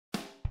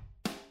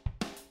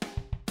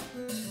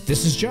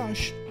This is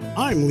Josh.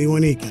 I'm Lee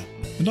Wanika.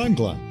 And I'm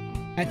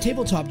Glenn. At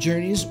Tabletop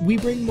Journeys, we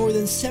bring more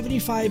than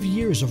 75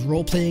 years of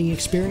role-playing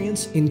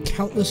experience in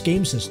countless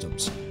game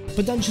systems.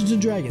 But Dungeons &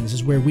 Dragons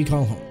is where we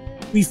call home.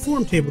 We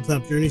formed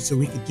Tabletop Journeys so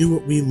we could do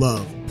what we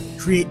love,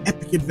 create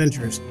epic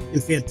adventures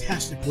in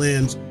fantastic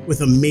lands with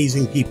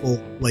amazing people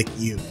like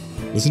you.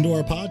 Listen to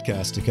our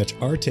podcast to catch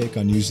our take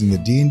on using the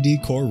D&D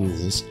core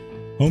rules,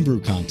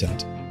 homebrew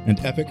content,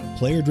 and epic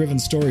player-driven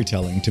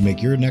storytelling to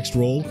make your next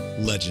role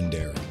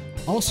legendary.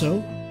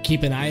 Also,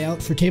 keep an eye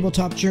out for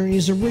Tabletop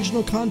Journeys'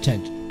 original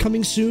content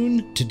coming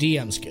soon to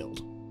DM's Guild.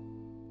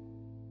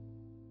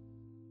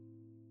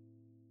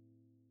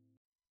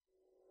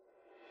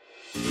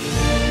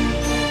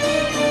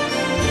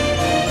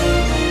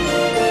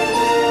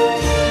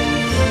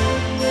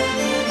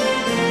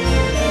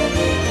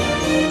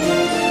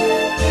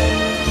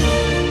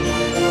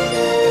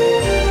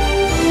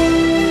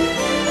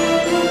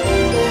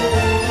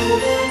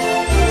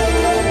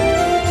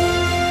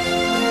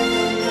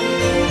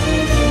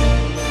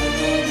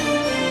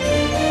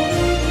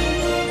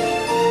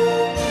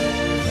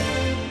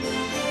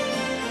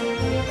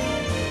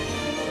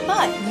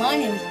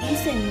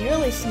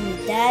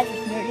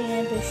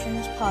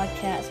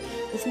 Podcast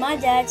with my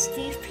dad,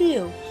 Steve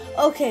Pugh.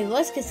 Okay,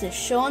 let's get this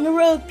show on the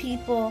road,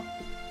 people.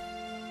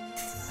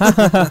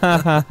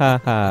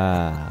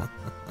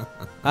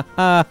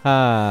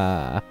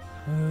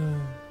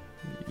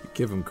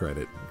 Give him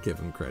credit. Give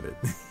him credit.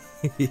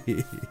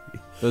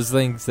 Those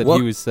things that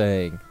he was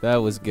saying, that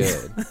was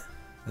good.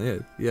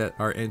 Yeah,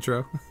 our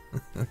intro.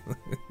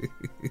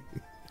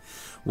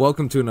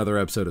 Welcome to another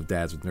episode of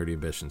Dads with Nerdy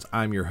Ambitions.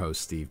 I'm your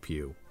host, Steve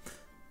Pugh.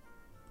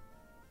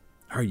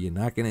 Are you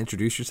not going to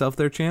introduce yourself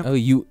there, champ? Oh,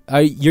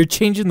 you're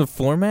changing the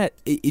format?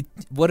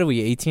 What are we,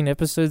 18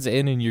 episodes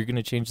in and you're going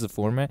to change the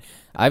format?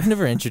 I've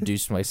never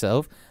introduced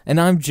myself, and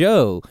I'm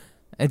Joe.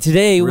 And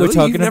today we're talking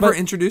about... You've never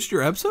introduced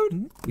your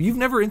episode? You've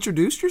never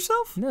introduced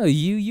yourself? No,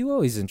 you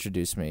always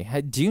introduce me.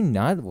 Do you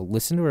not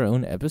listen to our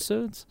own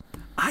episodes?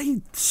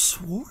 I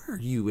swore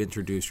you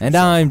introduced yourself. And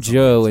I'm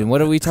Joe, and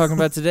what are we talking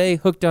about today?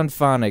 Hooked on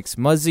Phonics,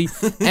 Muzzy,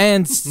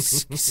 and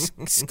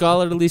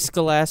scholarly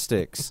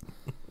scholastics.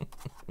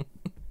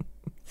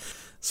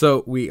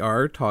 So we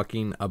are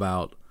talking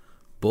about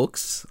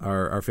books,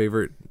 our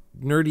favorite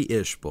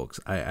nerdy-ish books.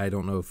 I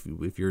don't know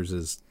if yours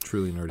is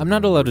truly nerdy. I'm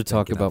not allowed to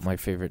talk about my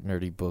favorite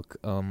nerdy book,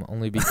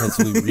 only because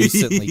we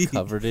recently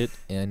covered it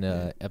in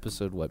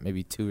episode,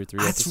 maybe 2 or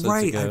 3 episodes ago.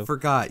 That's right, I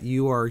forgot.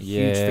 You are a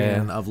huge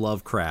fan of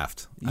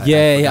Lovecraft.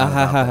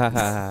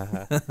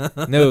 Yeah.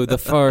 No, the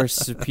far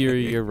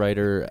superior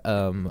writer,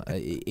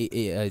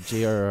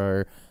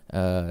 J.R.R.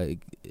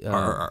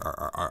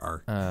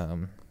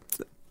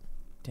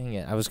 Dang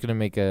it, I was going to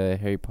make a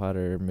Harry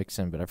Potter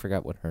mix-in, but I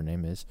forgot what her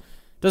name is.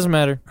 Doesn't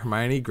matter.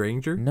 Hermione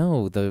Granger?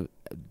 No, the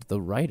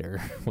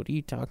writer. What are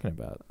you talking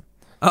about?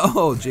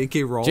 Oh,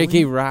 J.K. Rowling?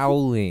 J.K.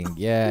 Rowling,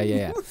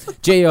 yeah.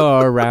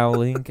 J.R.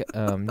 Rowling.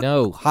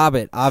 No,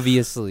 Hobbit,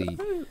 obviously.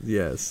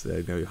 Yes,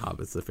 I know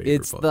Hobbit's the favorite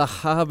It's book. The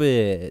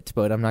Hobbit,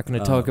 but I'm not going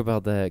to talk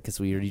about that because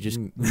we already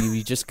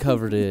we just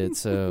covered it,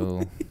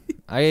 so...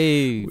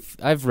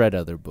 I've read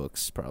other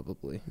books,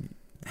 probably.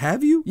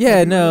 Have you? Yeah, Have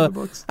you no, read other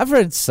books? I've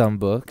read some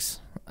books.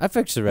 I've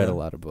actually read a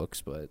lot of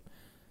books, but...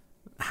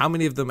 How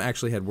many of them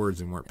actually had words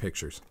and weren't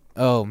pictures?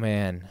 Oh,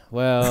 man.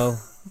 Well,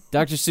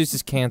 Dr. Seuss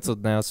is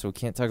canceled now, so we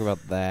can't talk about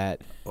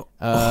that.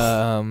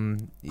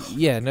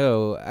 Yeah,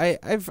 no,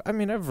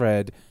 I've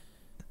read...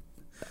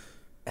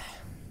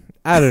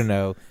 I don't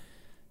know.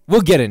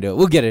 We'll get into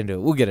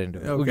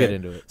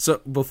it.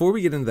 So before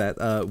we get into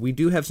that, we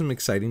do have some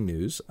exciting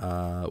news.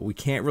 We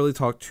can't really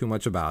talk too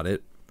much about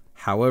it.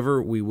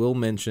 However, we will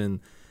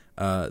mention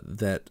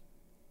that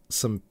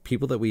some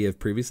people that we have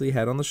previously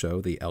had on the show,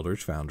 the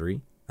Eldritch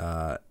Foundry,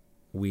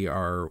 we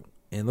are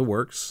in the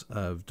works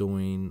of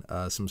doing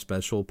some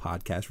special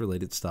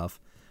podcast-related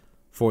stuff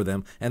for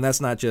them, and that's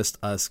not just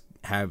us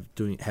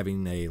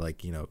having a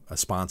a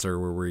sponsor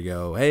where we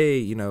go,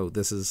 hey,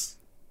 this is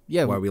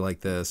why we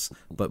like this,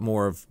 but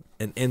more of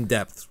an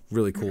in-depth,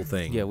 really cool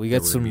thing. Yeah, we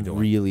got some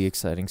really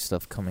exciting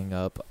stuff coming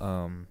up.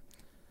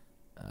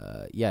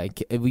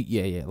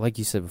 Like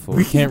you said before,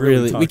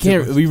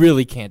 we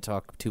really can't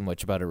talk too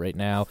much about it right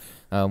now.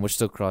 We're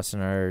still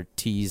crossing our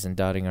T's and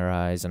dotting our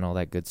I's and all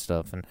that good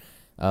stuff, and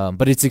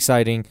but it's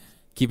exciting.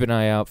 Keep an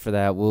eye out for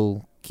that.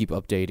 We'll keep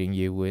updating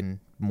you when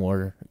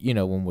more,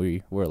 when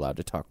we're allowed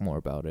to talk more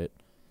about it.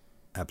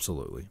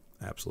 Absolutely.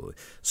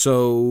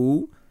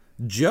 So,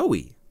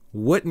 Joey,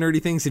 what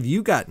nerdy things have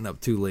you gotten up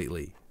to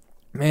lately?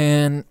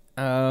 Man,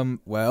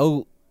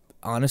 well,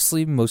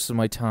 honestly, most of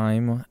my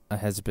time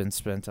has been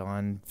spent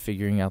on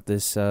figuring out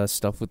this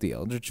stuff with the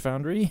Eldritch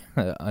Foundry,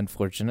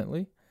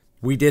 unfortunately.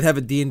 We did have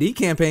a D&D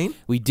campaign.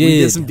 We did. We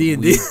did some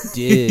D&D.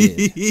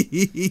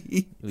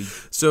 We did.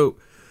 So,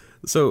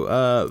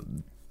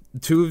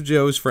 two of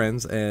Joe's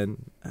friends,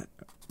 and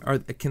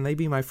can they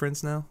be my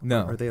friends now?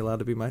 No. Are they allowed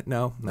to be my...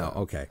 No?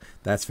 Okay.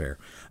 That's fair.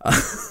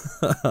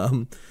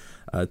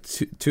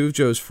 Two of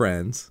Joe's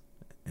friends,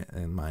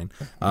 and mine,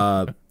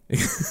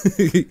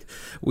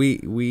 we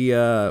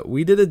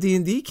did a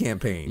D&D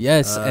campaign.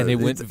 Yes, and it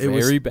went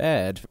very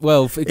bad.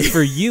 Well,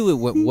 for you it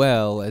went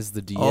well as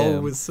the DM. Oh,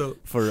 it was so.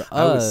 For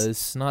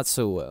us, not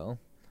so well.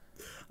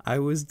 I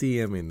was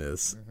DMing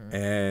this,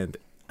 and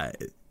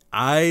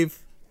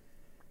I've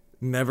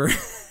never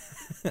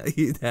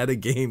had a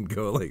game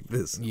go like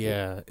this.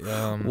 Yeah,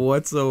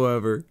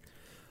 whatsoever.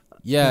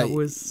 Yeah, that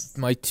was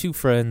my two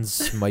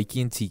friends,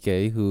 Mikey and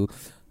TK, who,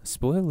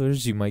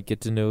 spoilers, you might get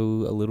to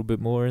know a little bit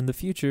more in the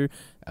future.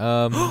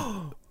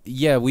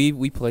 Yeah,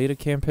 we played a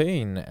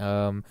campaign.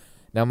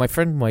 Now, my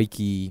friend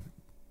Mikey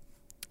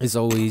is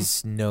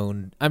always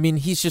known. I mean,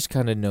 he's just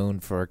kind of known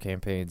for our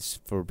campaigns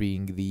for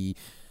being the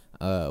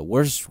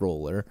worst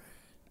roller.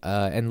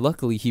 And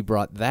luckily, he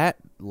brought that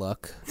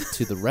luck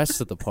to the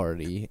rest of the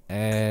party.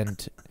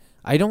 And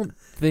I don't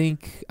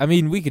think. I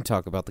mean, we can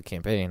talk about the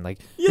campaign. Like,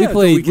 we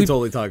can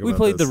totally talk about. We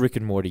played this. the Rick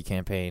and Morty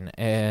campaign,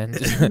 and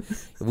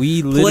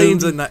we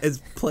literally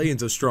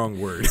playing's a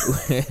strong word.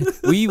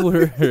 We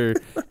were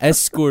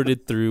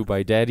escorted through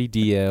by Daddy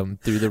DM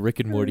through the Rick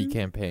and Morty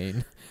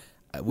campaign.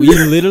 We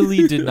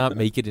literally did not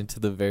make it into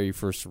the very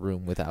first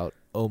room without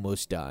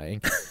almost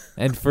dying.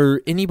 And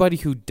for anybody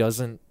who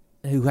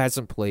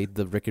hasn't played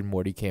the Rick and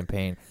Morty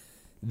campaign,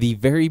 the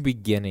very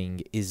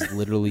beginning is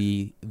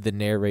literally the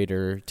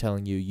narrator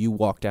telling you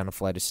walk down a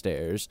flight of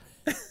stairs,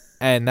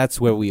 and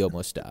that's where we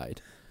almost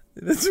died.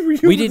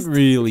 We didn't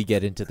really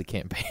get into the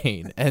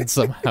campaign, and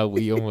somehow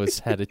we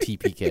almost had a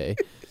TPK.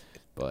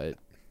 But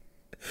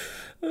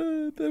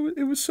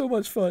it was so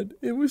much fun.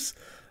 It was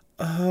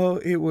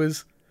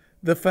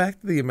the fact,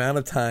 the amount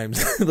of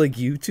times, like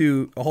you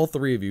two, all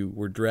three of you,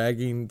 were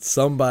dragging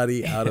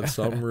somebody out of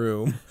some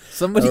room.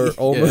 Somebody or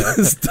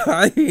almost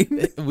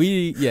dying.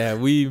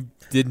 We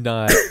did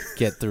not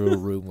get through a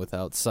room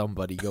without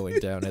somebody going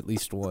down at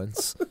least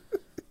once.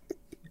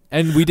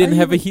 And we didn't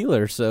have a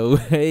healer, so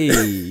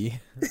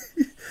hey.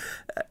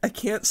 I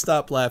can't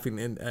stop laughing,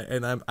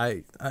 and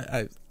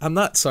I'm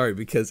not sorry,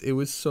 because it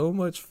was so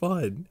much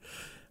fun.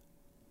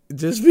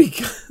 Just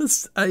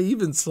because I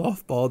even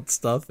softballed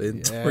stuff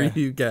for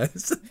you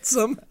guys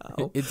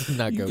somehow. It did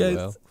not go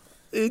well.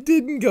 It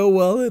didn't go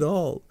well at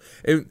all.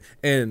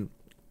 And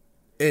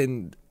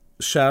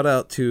shout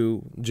out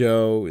to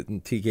Joe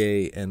and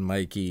TK and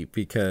Mikey,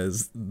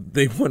 because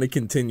they want to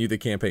continue the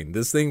campaign.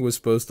 This thing was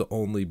supposed to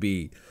only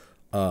be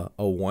a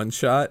one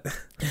shot.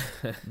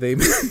 They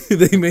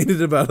made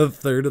it about a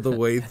third of the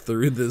way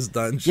through this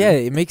dungeon. Yeah,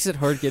 it makes it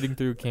hard getting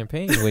through a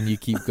campaign when you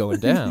keep going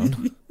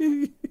down.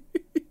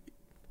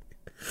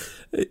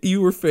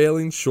 You were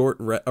failing short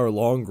or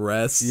long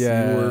rests.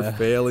 Yeah. You were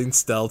failing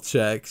stealth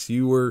checks.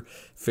 You were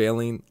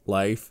failing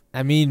life.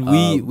 I mean,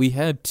 we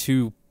had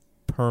two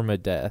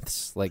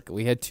permadeaths. Like,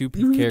 we had two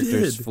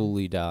characters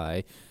fully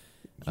die.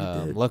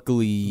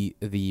 Luckily,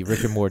 the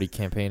Rick and Morty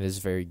campaign is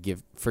very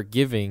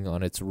forgiving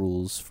on its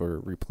rules for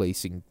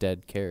replacing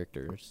dead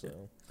characters.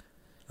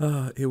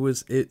 So. It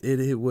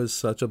was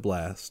such a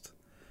blast.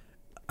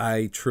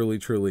 I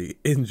truly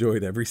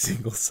enjoyed every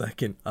single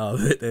second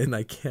of it, and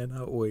I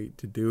cannot wait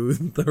to do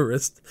the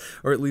rest,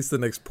 or at least the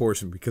next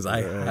portion, because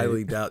I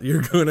highly doubt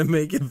you're going to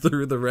make it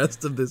through the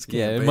rest of this campaign.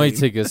 Yeah, it might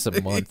take us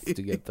a month to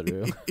get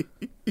through.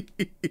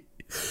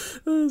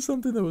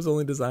 Something that was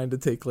only designed to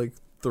take like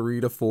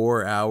 3 to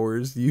 4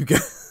 hours, you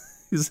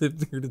guys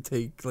have here to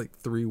take like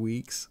 3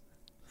 weeks.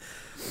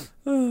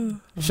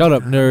 Shut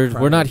up, nerd.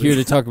 We're not here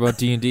to talk about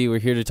D&D. We're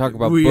here to talk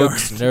about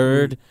books,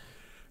 nerd.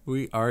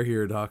 We are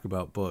here to talk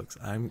about books.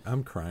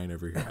 I'm crying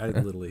over here. I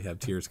literally have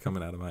tears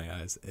coming out of my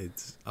eyes.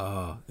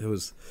 That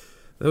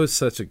was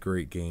such a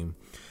great game.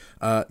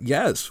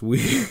 Yes,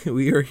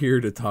 we are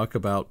here to talk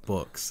about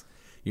books.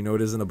 You know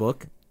what isn't a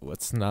book?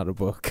 What's not a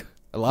book?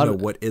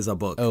 What is a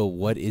book? Oh,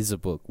 what is a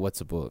book?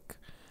 What's a book?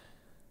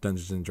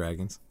 Dungeons and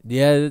Dragons.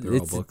 Yeah,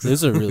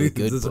 those are really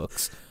good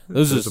books.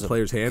 Those are a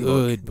player's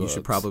handbook. You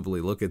should probably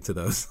look into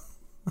those.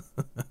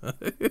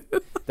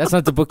 That's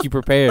not the book you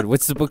prepared.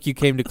 What's the book you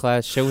came to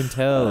class? Show and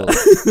tell.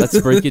 Let's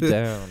break it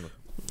down.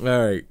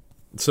 All right.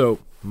 So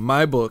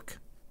my book.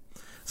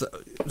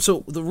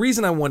 So the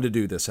reason I wanted to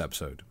do this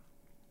episode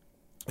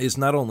is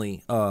not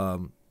only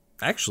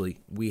actually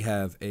we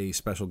have a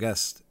special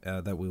guest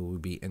that we will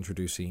be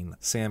introducing,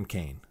 Sam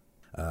Kane.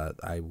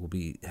 I will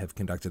have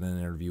conducted an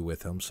interview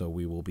with him, so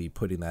we will be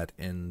putting that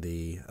in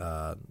the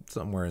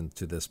somewhere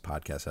into this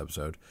podcast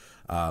episode.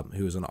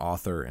 Who is an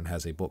author and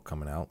has a book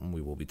coming out, and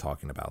we will be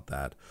talking about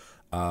that.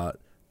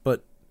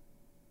 But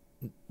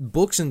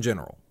books in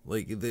general,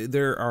 like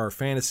there are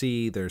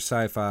fantasy, there's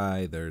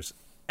sci-fi, there's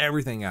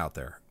everything out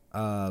there,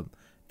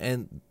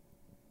 and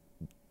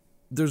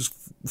there's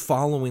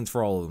followings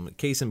for all of them.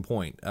 Case in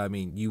point, I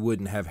mean, you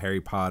wouldn't have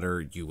Harry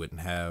Potter, you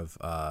wouldn't have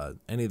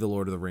any of the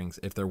Lord of the Rings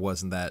if there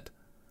wasn't that.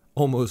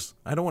 Almost,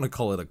 I don't want to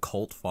call it a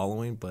cult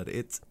following, but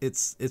it's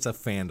a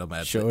fandom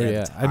at its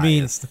highest.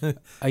 I mean,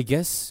 I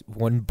guess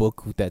one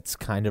book that's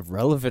kind of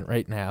relevant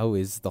right now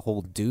is the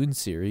whole Dune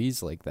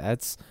series. Like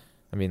that's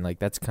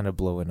kind of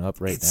blowing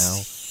up right now.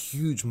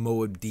 Huge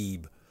Moab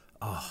Deeb.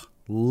 Oh,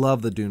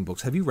 love the Dune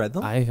books. Have you read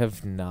them? I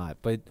have not,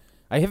 but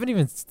I haven't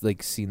even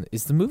seen.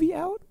 Is the movie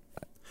out?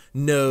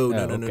 No.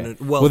 okay.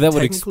 Well, Well, that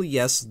would technically,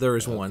 yes, there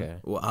is Okay.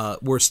 one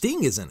where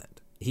Sting is in it.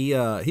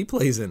 He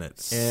plays in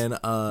it, and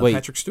Wait.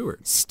 Patrick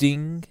Stewart.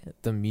 Sting,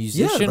 the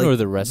musician like or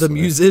the wrestler? The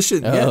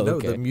musician. Oh, Yeah, no,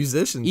 okay. the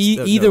musician.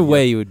 Either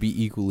way, it would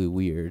be equally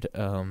weird.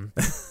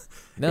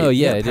 No,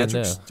 yeah, I didn't Patrick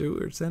know.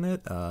 Stewart's in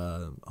it.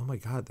 Oh my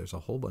God, there's a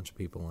whole bunch of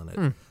people in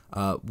it.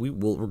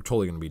 We're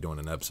totally going to be doing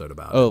an episode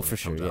about it. Oh, when for it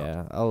sure, comes out.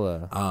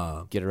 yeah.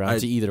 I'll get around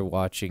to either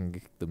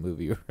watching the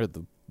movie or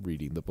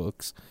reading the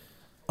books.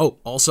 Oh,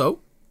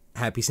 also,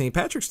 Happy St.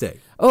 Patrick's Day.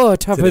 Oh,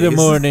 top of the Today's-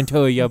 morning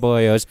to you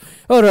boys.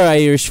 All the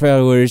Irish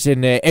followers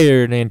in the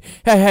Ireland.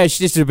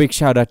 Just a big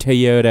shout out to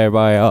you there,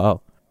 boy.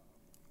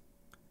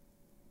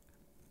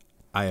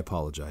 I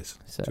apologize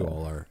So- to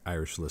all our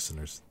Irish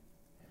listeners.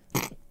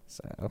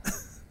 So,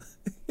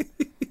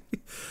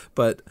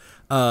 But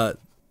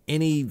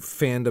any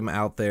fandom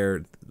out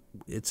there,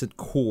 it's at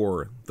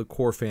core. The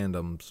core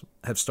fandoms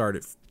have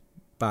started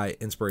by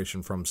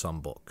inspiration from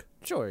some book.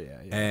 sure, yeah.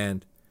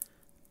 And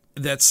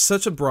that's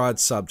such a broad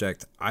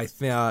subject. I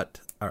thought,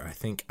 I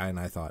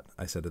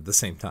said at the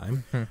same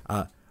time.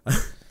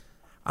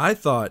 I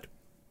thought,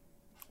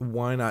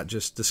 why not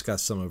just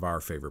discuss some of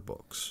our favorite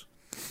books?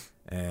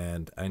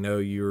 And I know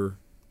your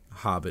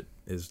Hobbit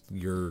is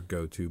your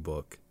go-to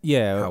book.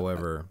 Yeah.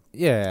 However,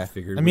 Yeah,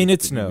 figured I mean, we-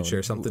 it's that we would known.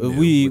 share something new with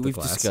the We've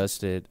class.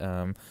 discussed it.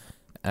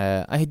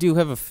 I do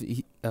have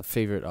a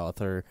favorite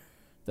author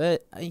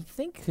that I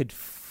think could.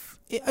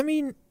 I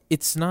mean,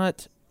 it's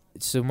not.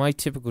 So my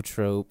typical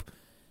trope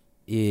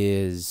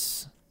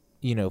is,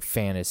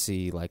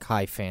 fantasy, like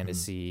high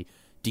fantasy,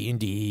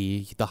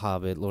 D&D, The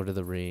Hobbit, Lord of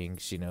the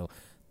Rings.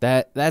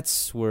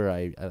 That's where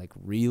I like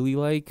really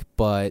like.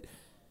 But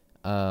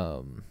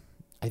I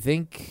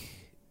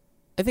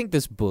think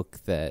this book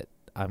that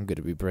I'm going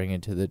to be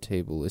bringing to the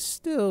table is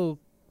still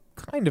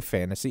kind of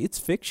fantasy. It's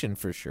fiction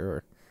for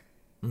sure.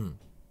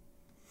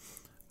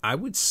 I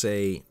would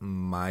say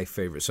my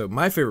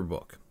favorite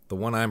book, the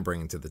one I'm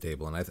bringing to the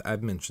table, and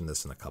I've mentioned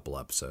this in a couple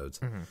episodes,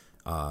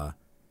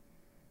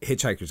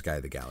 Hitchhiker's Guide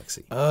to the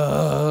Galaxy.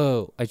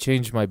 Oh, I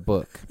changed my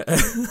book.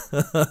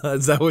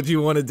 Is that what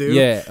you want to do?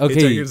 Yeah, okay,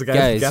 Hitchhiker's Guide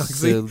to the guys.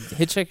 Galaxy? So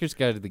Hitchhiker's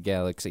Guide to the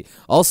Galaxy,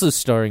 also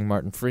starring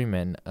Martin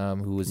Freeman,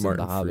 who was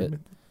Martin in The Hobbit.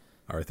 Freeman,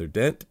 Arthur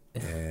Dent,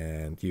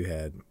 and you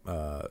had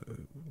Most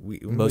we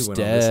went on this whole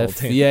Def.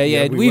 tangent.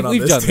 Yeah, we went on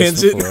we've done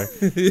this before.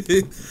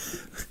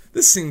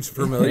 This seems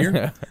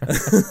familiar.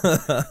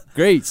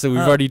 Great, so we've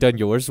already done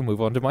yours. We'll move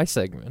on to my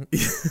segment.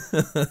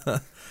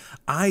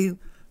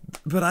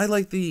 But I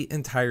like the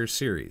entire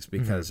series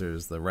because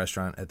there's the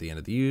Restaurant at the End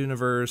of the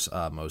Universe,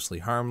 Mostly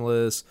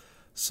Harmless,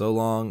 So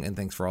Long, and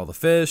Thanks for All the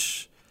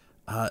Fish.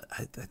 I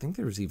think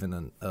there was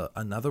even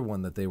another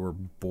one that they were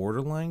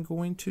borderline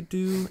going to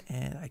do,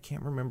 and I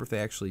can't remember if they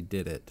actually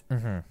did it.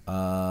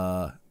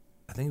 I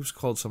think it was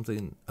called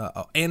something,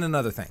 and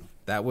Another Thing.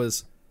 That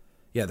was,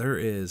 there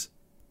is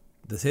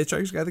The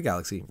Hitchhiker's Guide to the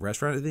Galaxy,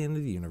 Restaurant at the End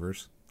of the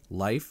Universe,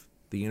 Life,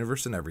 The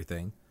Universe and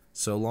Everything,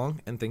 So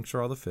Long, and Thanks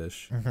for All the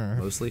Fish,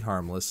 Mostly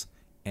Harmless,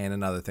 and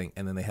Another Thing.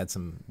 And then they had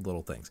some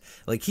little things.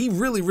 Like, he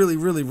really, really,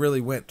 really,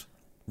 really went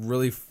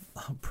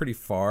pretty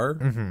far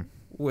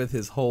with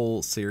his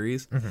whole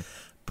series.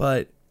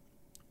 But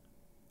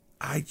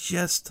I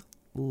just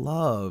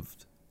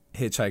loved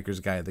Hitchhiker's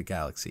Guide to the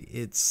Galaxy.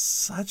 It's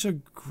such a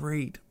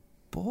great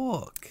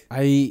book.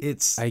 I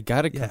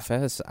gotta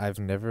confess, I've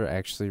never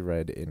actually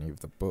read any of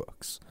the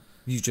books.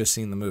 You've just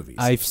seen the movies.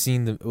 I've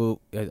seen the. Oh,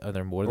 are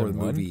there more Or than the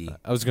one? movie.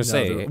 I was gonna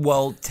say.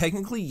 Well,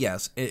 technically,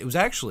 yes. It was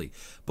actually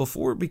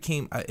before it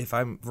became, if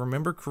I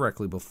remember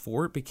correctly,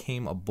 before it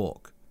became a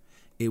book,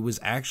 it was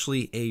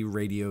actually a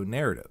radio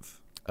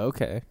narrative,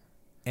 Okay.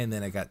 and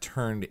then it got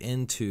converted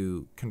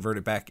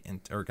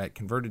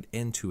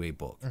into a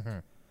book.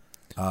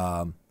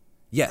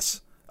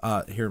 Yes.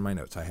 Here in my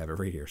notes, I have it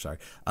right here. Sorry.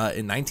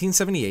 In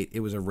 1978, it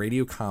was a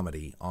radio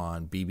comedy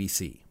on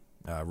BBC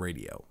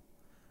radio.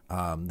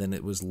 Then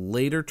it was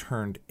later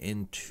turned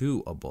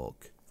into a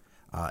book.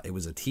 It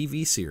was a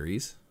TV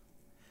series.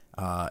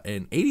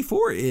 In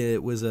 84,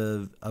 it was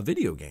a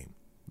video game.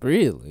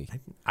 Really?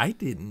 I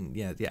didn't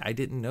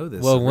know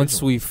this. Well, once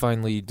originally. we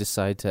finally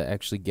decide to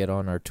actually get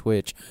on our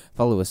Twitch,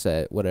 follow us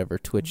at whatever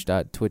twitch.com.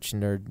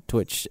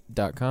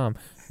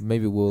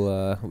 Maybe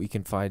we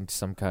can find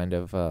some kind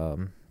of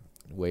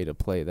way to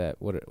play that.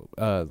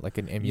 Like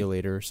an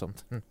emulator or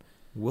something.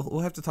 We'll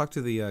have to talk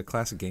to the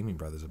Classic Gaming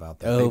Brothers about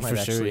that. Oh, They might for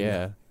sure, actually,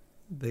 yeah.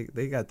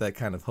 They got that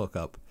kind of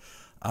hookup.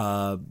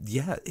 I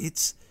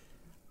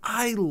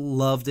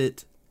loved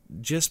it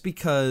just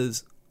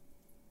because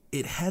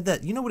it had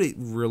that. You know what it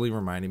really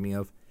reminded me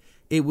of?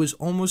 It was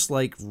almost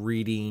like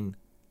reading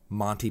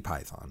Monty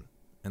Python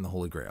and the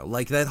Holy Grail,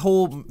 like that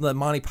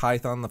Monty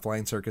Python, the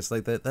Flying Circus,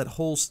 like that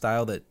whole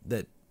style,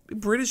 that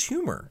British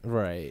humor,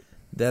 Right.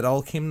 that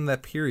all came in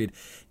that period.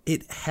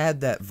 It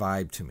had that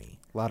vibe to me.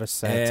 A lot of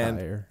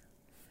satire.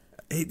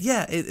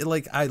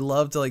 Like I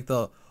loved like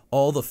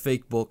all the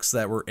fake books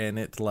that were in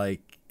it.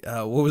 Like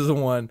what was the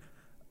one?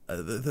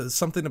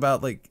 Something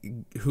about like,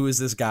 who is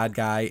this God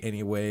guy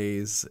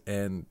anyways,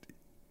 and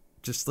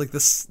just like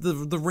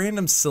the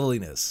random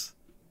silliness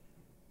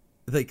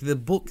like the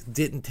book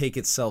didn't take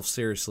itself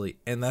seriously,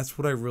 and that's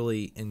what I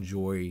really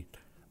enjoyed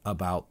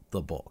about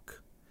the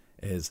book.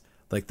 Is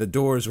like the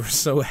doors were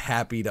so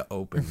happy to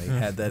open. They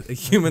had that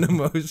human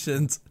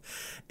emotions.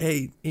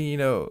 Hey, you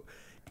know,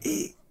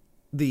 it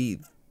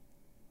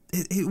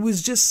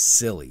was just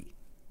silly,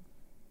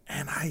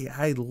 and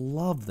I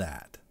love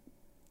that.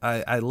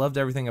 I loved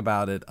everything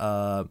about it.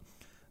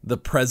 The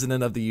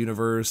president of the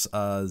universe,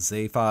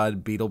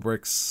 Zaphod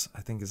Beetlebricks,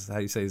 I think is how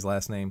you say his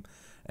last name,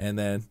 and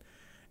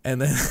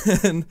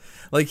then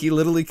like he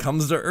literally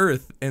comes to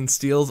Earth and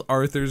steals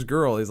Arthur's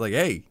girl. He's like,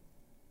 hey,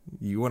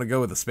 you want to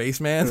go with a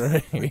spaceman?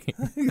 Right.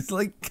 He's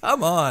like,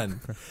 come on.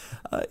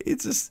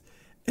 It's just,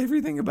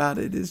 everything about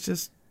it is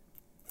just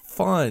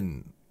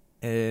fun.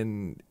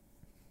 And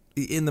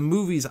in the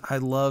movies, I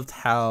loved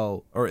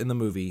how, or in the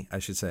movie, I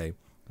should say,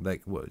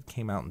 like what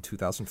came out in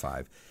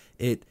 2005,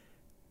 it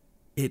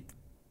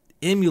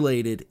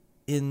emulated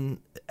in,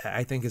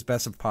 I think as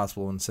best as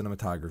possible in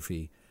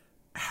cinematography,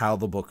 how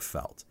the book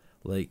felt.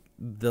 Like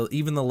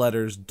even the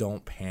letters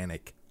don't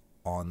panic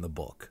on the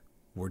book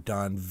were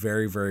done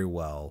very, very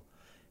well.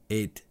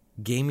 It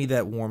gave me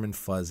that warm and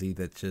fuzzy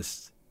that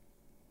just,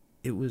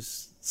 it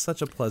was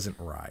such a pleasant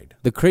ride.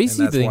 The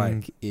crazy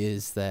thing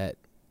is that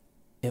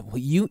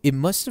it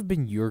must have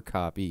been your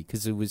copy,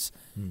 because it was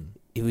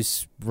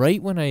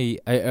right when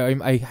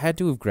I had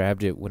to have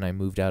grabbed it when I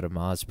moved out of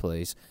Ma's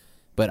place,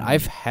 but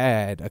I've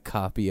had a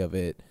copy of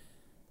it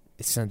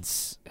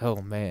since,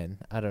 oh man,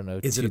 I don't know.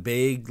 Is it a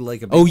big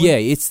one? Yeah,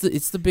 it's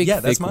the big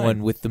thick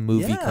one with the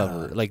movie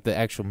cover, like the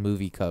actual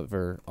movie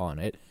cover on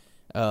it.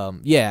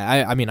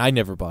 I mean, I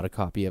never bought a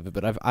copy of it,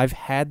 but I've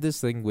had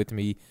this thing with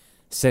me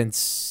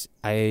since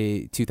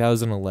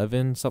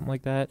 2011, something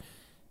like that.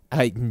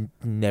 I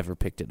never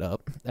picked it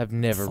up. I've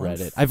never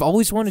read it. I've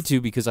always wanted to,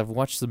 because I've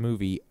watched the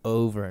movie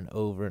over and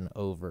over and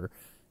over.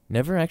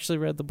 Never actually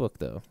read the book,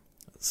 though.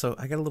 So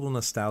I got a little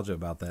nostalgia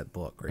about that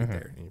book right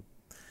there.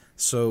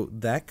 So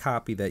that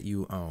copy that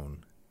you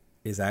own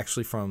is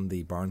actually from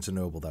the Barnes &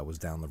 Noble that was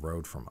down the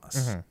road from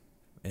us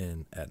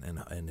in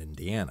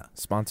Indiana.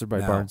 Sponsored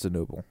by Barnes &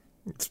 Noble.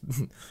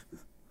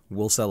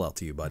 We'll sell out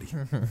to you, buddy.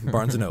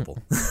 Barnes & Noble.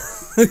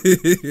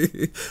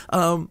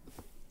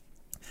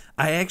 I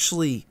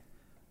actually,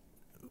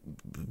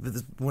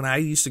 when I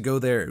used to go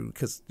there,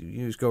 because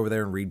you just go over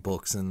there and read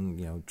books and,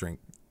 you know, drink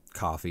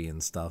coffee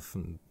and stuff,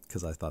 and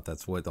because I thought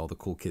that's what all the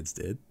cool kids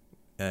did.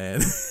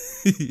 And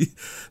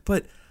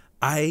but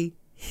I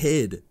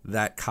hid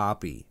that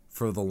copy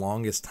for the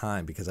longest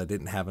time because I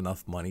didn't have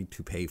enough money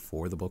to pay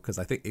for the book, because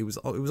I think it was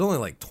only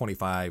like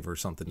 $25 or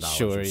something.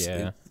 Sure,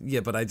 yeah.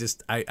 But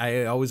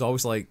I always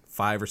like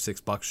 $5 or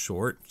 $6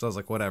 short, so I was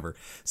like, whatever.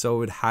 So I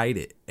would hide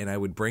it, and I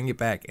would bring it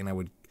back, and I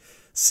would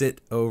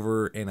sit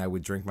over, and I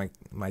would drink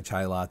my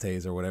chai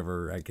lattes or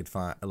whatever I could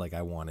find, like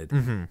I wanted,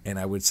 and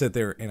I would sit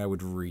there and I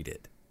would read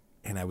it.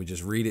 And I would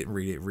just read it,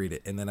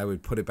 and then I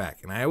would put it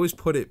back. And I always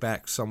put it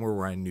back somewhere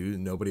where I knew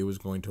nobody was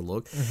going to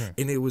look.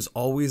 And it was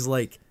always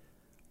like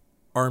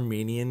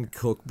Armenian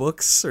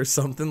cookbooks or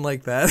something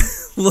like that.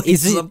 Like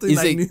is it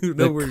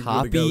the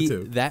copy,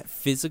 that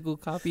physical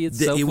copy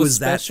itself was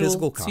special that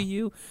physical to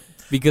you?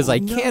 Because I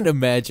can't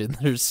imagine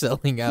they're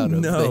selling out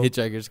of the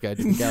Hitchhiker's Guide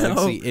to the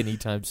Galaxy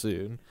anytime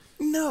soon.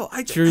 No,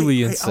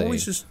 truly insane.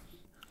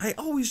 I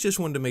always just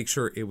wanted to make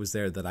sure it was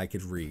there that I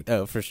could read.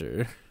 Oh, for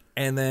sure.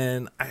 And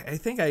then I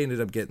think I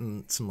ended up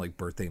getting some like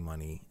birthday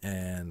money,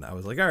 and I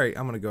was like, all right,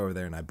 I'm gonna go over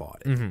there, and I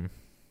bought it.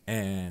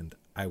 And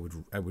I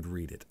would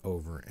read it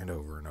over and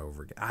over and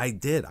over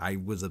again. I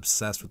was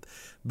obsessed with,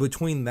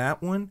 between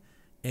that one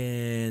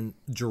and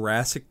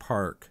Jurassic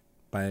Park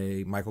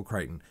by Michael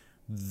Crichton.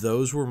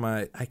 Those were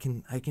I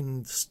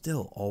can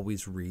still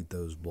always read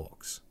those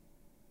books,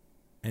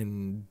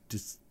 and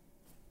just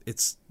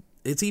it's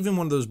even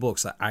one of those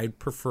books that I'd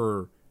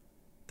prefer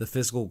the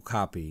physical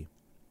copy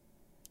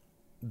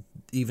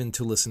even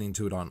to listening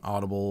to it on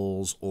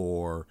Audibles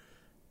or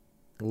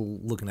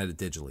looking at it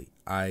digitally.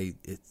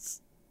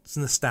 It's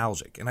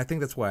nostalgic, and I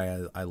think that's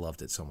why I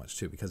loved it so much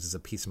too, because it's a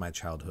piece of my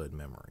childhood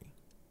memory.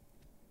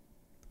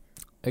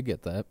 I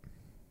get that.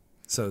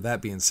 So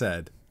that being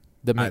said,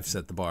 I've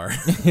set the bar.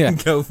 Yeah.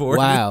 Go for it.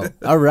 Wow.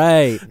 All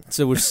right.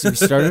 So we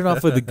started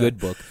off with a good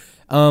book.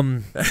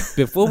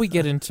 Before we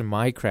get into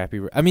my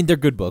crappy, I mean, they're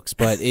good books,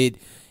 but do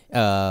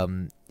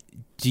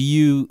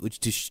you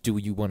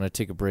want to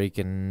take a break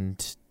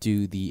and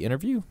do the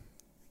interview?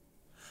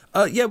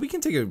 Yeah, we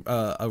can take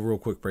a real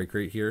quick break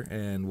right here,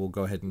 and we'll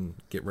go ahead and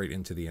get right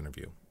into the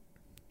interview.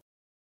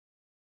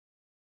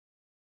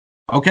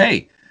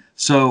 Okay,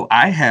 so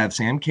I have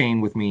Sam Kane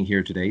with me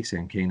here today.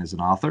 Sam Kane is an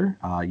author.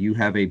 You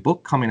have a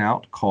book coming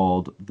out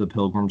called The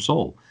Pilgrim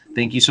Soul.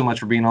 Thank you so much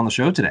for being on the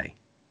show today.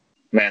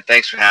 Man,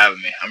 thanks for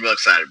having me. I'm real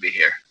excited to be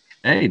here.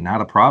 Hey, not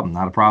a problem,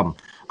 not a problem.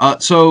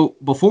 So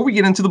before we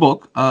get into the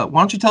book, why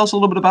don't you tell us a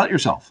little bit about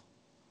yourself?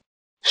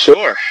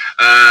 Sure.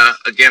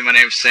 Again, my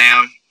name's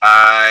Sam.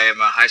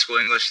 I'm a high school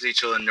English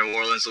teacher in New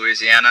Orleans,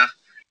 Louisiana.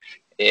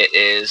 It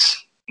is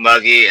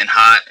muggy and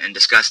hot and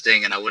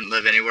disgusting, and I wouldn't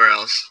live anywhere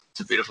else.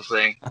 It's a beautiful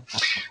thing.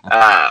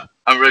 I'm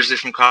originally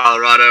from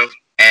Colorado,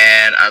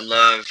 and I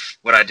love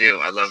what I do.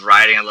 I love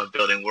writing. I love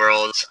building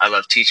worlds. I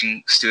love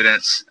teaching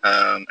students,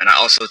 and I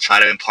also try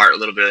to impart a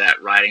little bit of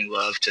that writing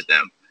love to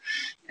them.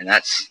 And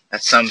that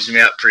sums me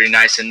up pretty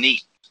nice and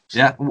neat.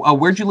 Yeah.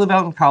 Where'd you live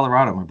out in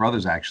Colorado? My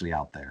brother's actually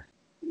out there.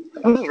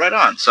 Oh, right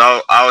on.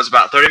 So I was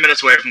about 30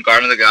 minutes away from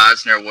Garden of the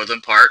Gods near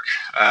Woodland Park.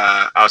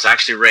 I was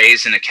actually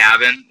raised in a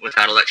cabin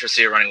without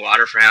electricity or running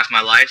water for half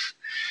my life,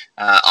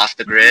 off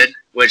the grid,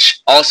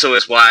 which also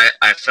is why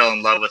I fell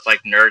in love with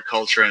like nerd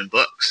culture and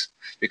books.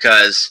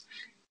 Because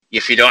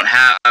if you don't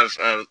have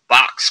a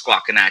box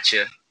squawking at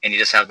you and you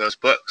just have those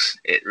books,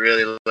 it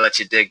really lets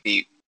you dig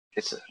deep.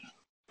 It's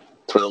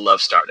where the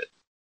love started.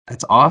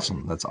 That's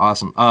awesome. That's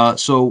awesome.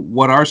 So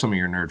what are some of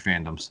your nerd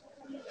fandoms?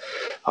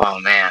 Oh,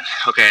 man.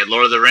 Okay,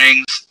 Lord of the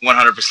Rings,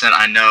 100%.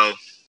 I know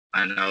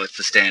it's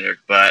the standard,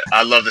 but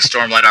I love the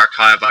Stormlight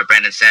Archive by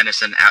Brandon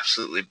Sanderson.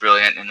 Absolutely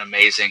brilliant and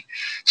amazing.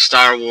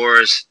 Star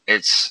Wars,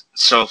 it's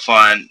so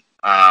fun.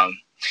 A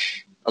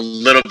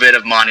little bit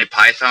of Monty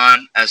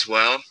Python as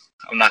well.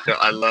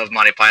 I love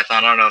Monty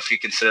Python. I don't know if you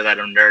consider that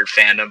a nerd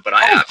fandom, but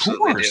I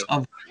absolutely do.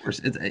 Of course.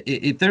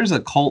 If there's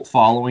a cult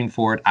following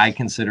for it, I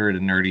consider it a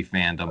nerdy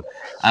fandom.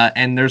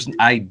 And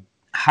I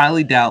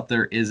highly doubt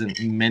there isn't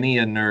many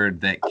a nerd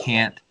that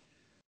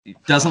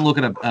doesn't look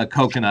at a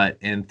coconut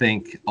and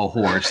think a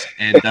horse,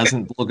 and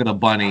doesn't look at a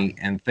bunny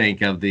and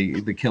think of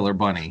the killer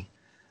bunny.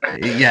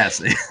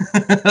 Yes.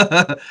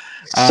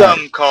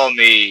 Some call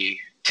me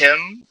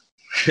Tim.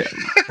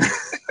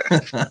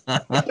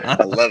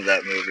 I love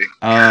that movie.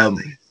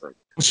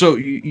 So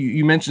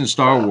you mentioned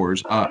Star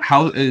Wars.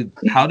 How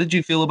did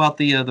you feel about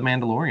the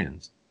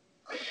Mandalorians?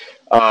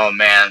 Oh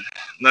man,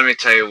 let me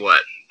tell you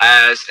what.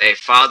 As a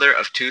father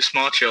of two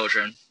small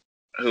children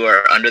who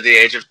are under the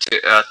age of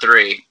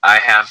 3, I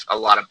have a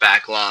lot of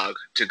backlog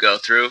to go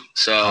through.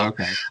 So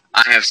okay.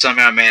 I have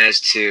somehow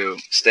managed to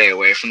stay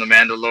away from the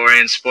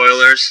Mandalorian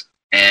spoilers,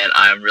 and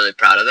I'm really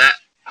proud of that.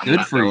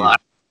 Good for you.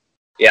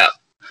 Yeah,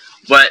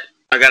 but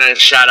I gotta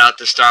shout out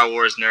the Star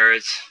Wars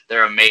nerds.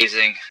 They're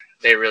amazing.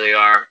 They really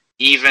are.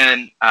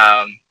 Even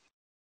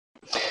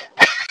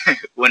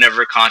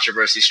whenever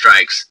controversy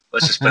strikes,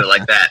 let's just put it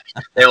like that,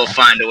 they will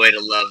find a way to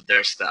love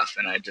their stuff,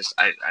 and I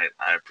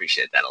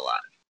appreciate that a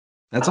lot.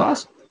 That's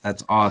awesome.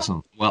 That's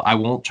awesome. Well, I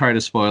won't try to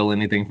spoil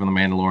anything from The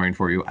Mandalorian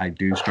for you. I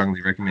do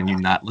strongly recommend you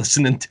not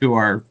listening to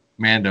our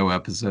Mando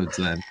episodes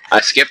then. I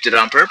skipped it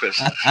on purpose.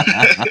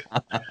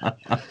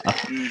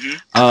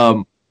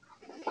 Mm-hmm.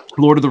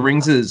 Lord of the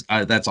Rings is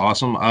that's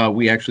awesome.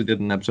 We actually did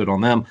an episode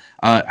on them.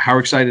 How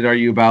excited are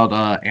you about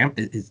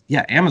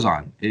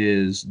Amazon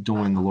is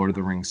doing the Lord of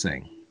the Rings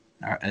thing?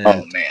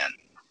 Oh man,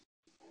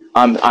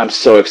 I'm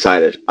so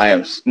excited.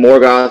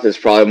 Morgoth is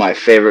probably my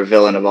favorite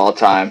villain of all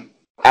time.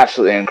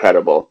 Absolutely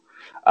incredible.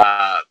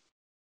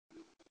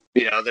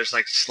 There's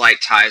like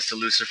slight ties to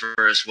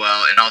Lucifer as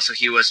well, and also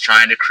he was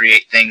trying to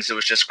create things that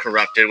was just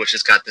corrupted, which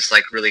has got this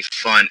like really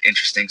fun,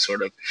 interesting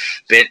sort of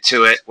bit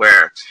to it,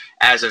 where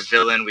as a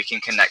villain we can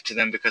connect to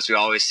them because we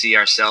always see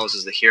ourselves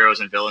as the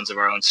heroes and villains of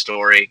our own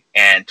story,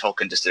 and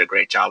Tolkien just did a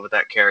great job with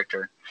that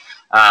character.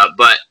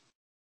 But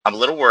I'm a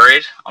little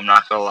worried, I'm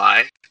not gonna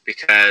lie,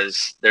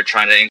 because they're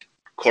trying to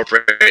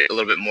incorporate a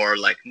little bit more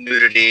like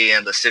nudity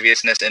and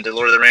lasciviousness into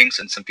Lord of the Rings,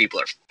 and some people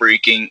are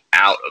freaking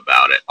out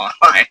about it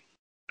online.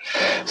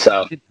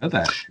 So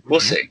we'll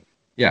see.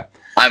 Yeah,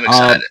 I'm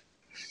excited.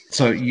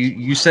 So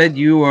you said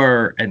you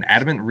were an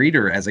adamant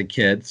reader as a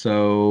kid,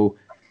 so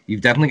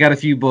you've definitely got a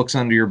few books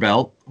under your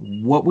belt.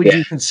 What would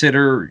you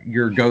consider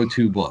your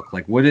go-to book?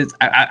 Like, what is?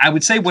 I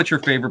would say, what's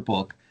your favorite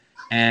book?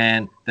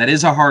 And that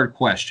is a hard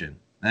question.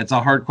 That's a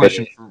hard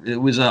question. It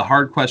was a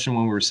hard question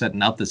when we were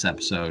setting up this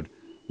episode.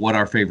 What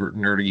our favorite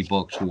nerdy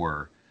books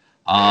were.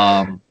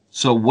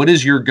 So what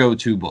is your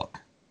go-to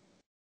book?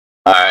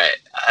 All right.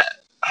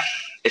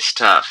 It's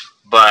tough,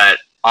 but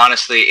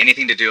honestly,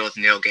 anything to do with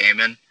Neil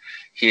Gaiman,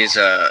 he's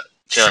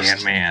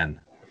just Sandman.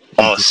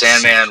 Oh,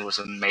 Sandman was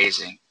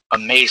amazing.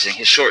 Amazing.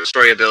 His short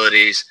story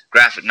abilities,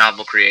 graphic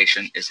novel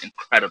creation is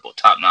incredible,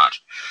 top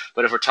notch.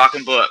 But if we're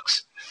talking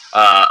books,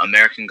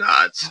 American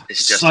Gods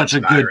is just such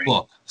inspiring. A good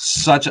book.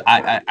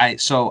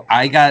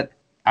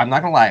 I'm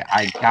not gonna lie,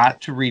 I got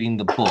to reading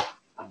the book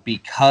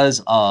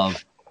because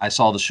of I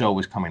saw the show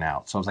was coming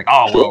out. So I was like,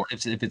 oh well,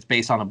 if it's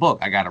based on a book,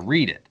 I gotta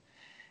read it.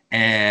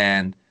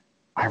 And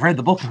I read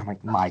the book and I'm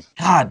like, my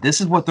God,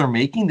 this is what they're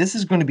making. This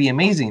is going to be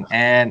amazing.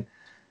 And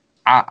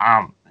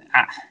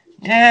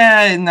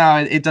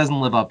it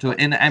doesn't live up to it.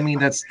 And I mean,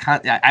 that's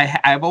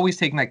I've always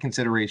taken that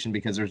consideration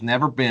because there's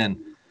never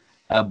been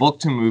a book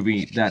to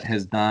movie that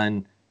has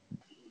done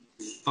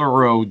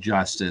thorough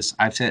justice.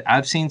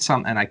 I've seen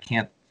some, and I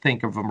can't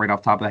think of them right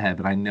off the top of the head,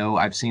 but I know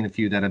I've seen a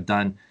few that have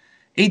done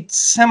a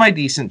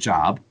semi-decent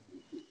job,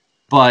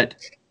 but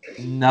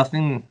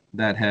nothing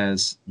that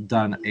has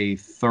done a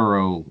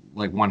thorough,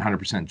 like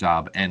 100%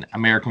 job. And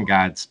American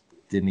Gods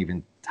didn't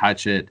even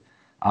touch it.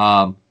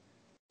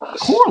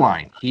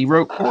 Coraline, he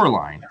wrote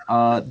Coraline.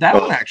 That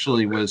one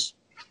actually was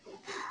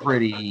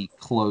pretty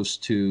close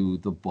to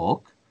the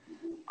book.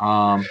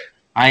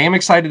 I am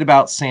excited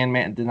about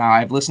Sandman. Now,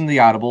 I've listened to the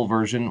Audible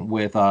version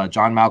with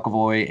John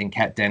McAvoy and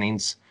Kat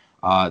Dennings.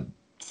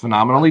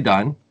 Phenomenally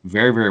done.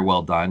 Very, very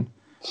well done.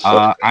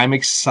 I'm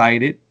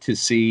excited to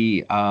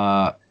see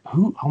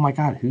who. Oh my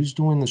God, who's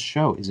doing the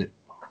show? Is it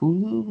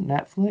Hulu,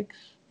 Netflix?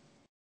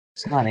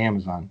 It's not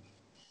Amazon.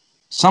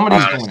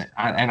 Somebody's doing it,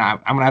 I'm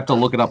gonna have to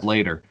look it up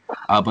later.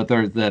 But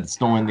that's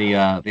doing the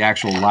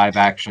actual live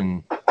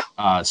action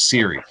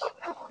series,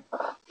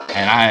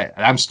 and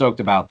I'm stoked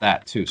about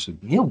that too. So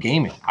Neil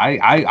Gaiman,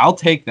 I'll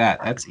take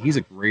that. He's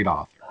a great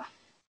author.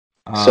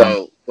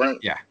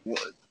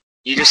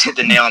 You just hit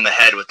the nail on the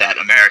head with that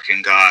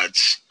American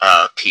Gods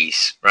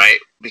piece, right?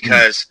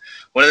 Because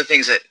one of the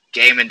things that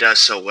Gaiman does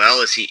so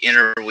well is he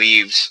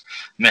interweaves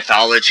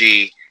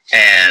mythology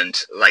and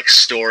like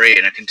story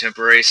in a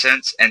contemporary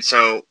sense. And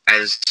so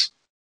as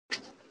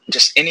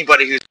just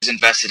anybody who's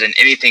invested in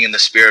anything in the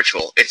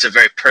spiritual, it's a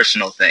very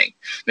personal thing.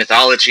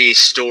 Mythology,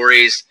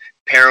 stories,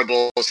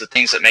 parables, the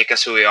things that make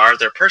us who we are,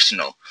 they're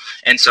personal.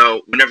 And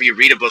so whenever you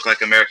read a book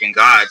like American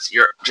Gods,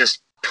 you're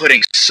just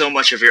putting so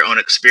much of your own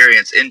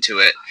experience into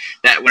it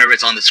that whenever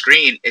it's on the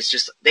screen, it's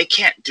just, they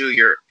can't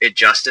do it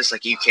justice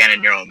like you can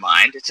in your own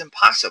mind. It's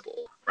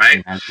impossible,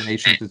 right?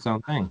 Imagination's its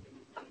own thing.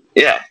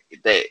 Yeah,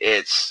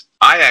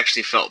 I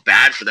actually felt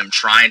bad for them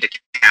trying to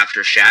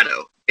capture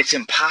Shadow. It's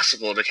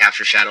impossible to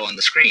capture Shadow on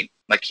the screen.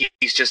 Like,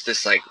 he's just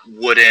this like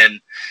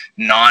wooden,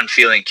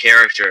 non-feeling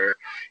character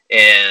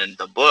in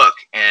the book,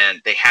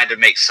 and they had to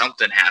make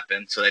something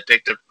happen, so they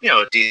picked a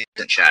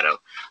decent Shadow.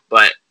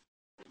 But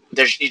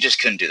you just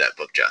couldn't do that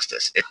book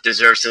justice. It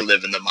deserves to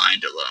live in the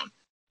mind alone.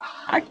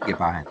 I can get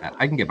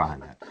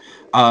behind that.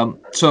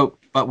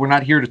 But we're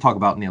not here to talk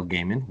about Neil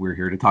Gaiman. We're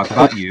here to talk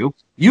about you.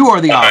 You are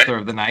the author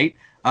of the night.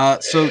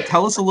 So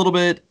tell us a little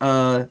bit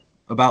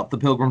about The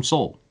Pilgrim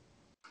Soul.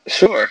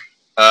 Sure.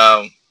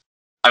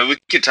 We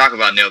could talk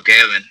about Neil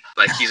Gaiman.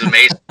 Like, he's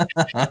amazing.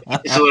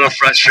 It's a little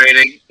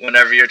frustrating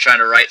whenever you're trying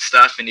to write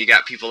stuff and you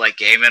got people like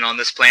Gaiman on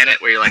this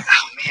planet where you're like,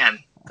 oh man,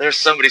 there's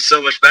somebody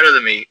so much better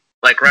than me.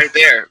 Like right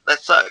there. That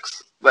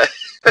sucks. But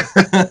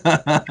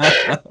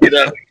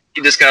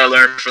you just gotta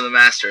learn from the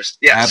masters.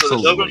 Yeah. Absolutely.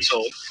 So The Pilgrim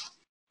Soul.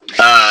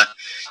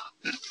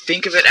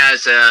 Think of it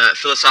as a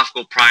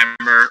philosophical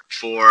primer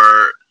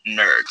for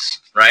nerds,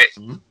 right?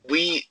 Mm-hmm.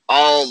 We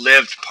all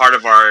lived part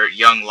of our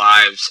young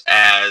lives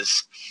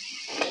as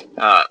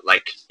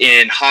like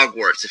in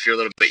Hogwarts, if you're a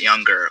little bit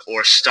younger,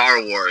 or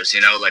Star Wars,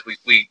 like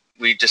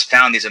we just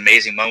found these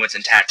amazing moments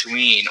in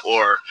Tatooine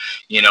or,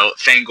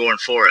 Fangorn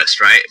Forest,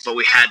 right? But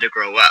we had to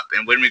grow up.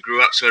 And when we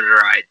grew up, so did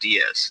our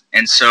ideas.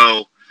 And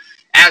so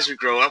as we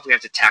grow up, we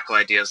have to tackle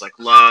ideas like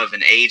love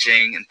and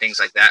aging and things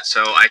like that.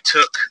 So I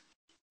took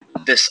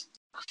this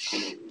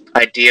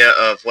idea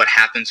of what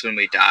happens when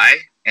we die,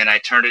 and I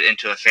turned it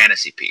into a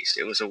fantasy piece.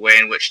 It was a way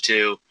in which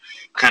to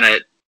kind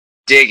of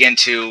dig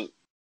into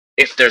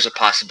if there's a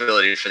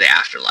possibility for the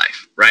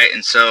afterlife, right?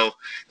 And so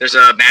there's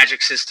a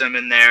magic system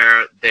in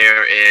there.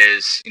 There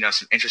is,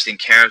 some interesting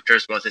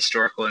characters, both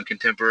historical and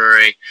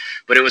contemporary.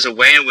 But it was a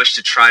way in which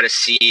to try to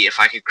see if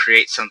I could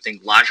create something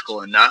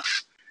logical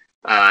enough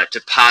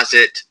to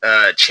posit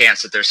a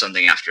chance that there's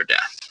something after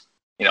death.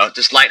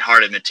 Just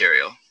lighthearted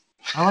material.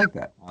 I like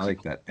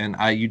that. And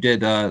I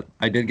did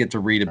get to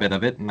read a bit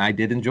of it, and I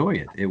did enjoy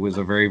it. It was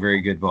a very,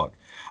 very good book.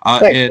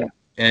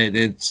 And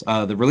it's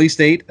the release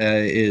date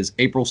is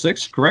April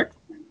 6th, correct?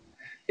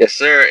 Yes,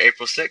 sir.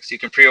 April 6th. You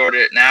can pre-order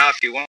it now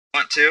if you want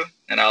to,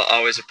 and I'll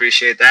always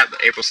appreciate that.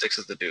 But April 6th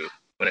is the due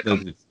when it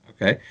comes.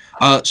 Okay.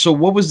 So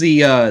what was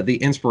the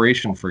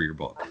inspiration for your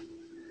book?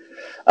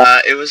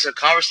 It was a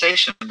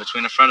conversation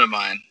between a friend of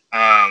mine.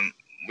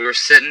 We were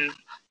sitting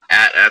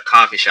at a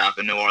coffee shop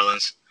in New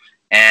Orleans,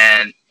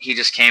 and he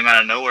just came out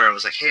of nowhere and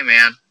was like, "Hey,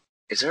 man,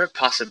 is there a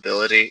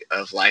possibility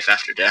of life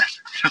after death?"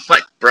 I'm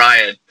like,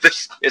 "Brian,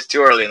 it's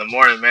too early in the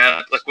morning,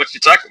 man. Like, what you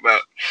talking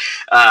about?"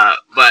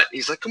 But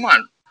he's like, "Come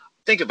on,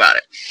 think about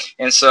it."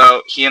 And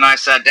so he and I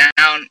sat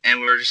down, and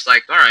we were just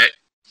like, "All right,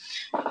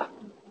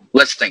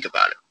 let's think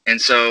about it."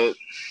 And so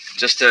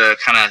just to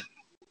kind of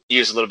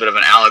use a little bit of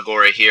an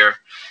allegory here,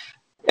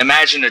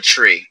 imagine a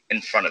tree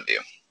in front of you,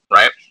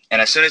 right?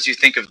 And as soon as you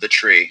think of the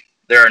tree,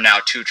 there are now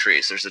two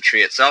trees. There's the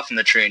tree itself and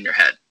the tree in your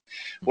head.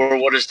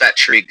 Where does that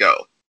tree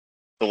go?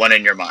 The one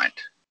in your mind.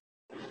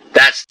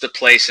 That's the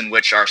place in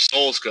which our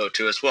souls go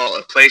to as well,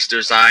 a place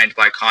designed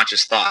by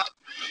conscious thought.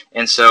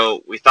 And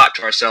so we thought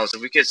to ourselves,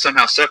 if we could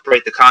somehow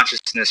separate the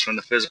consciousness from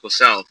the physical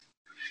self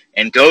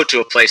and go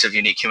to a place of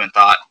unique human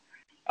thought,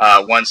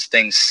 once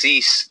things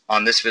cease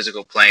on this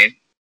physical plane,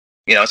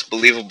 it's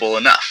believable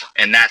enough.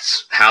 And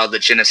that's how the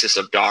genesis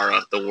of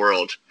Dara, the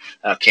world,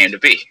 came to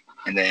be.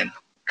 And then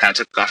kind of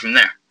took off from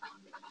there.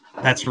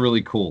 That's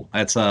really cool.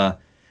 That's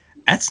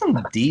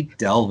some deep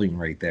delving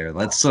right there.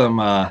 That's some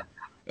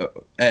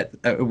at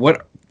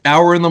what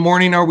hour in the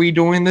morning are we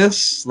doing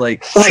this?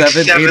 Like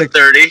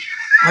 7:30.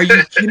 Are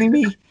you kidding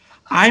me?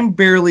 I'm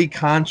barely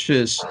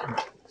conscious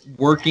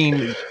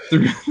working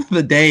through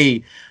the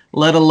day,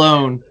 let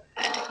alone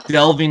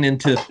delving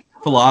into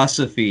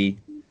philosophy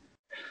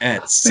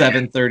at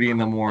 7:30 in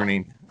the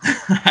morning.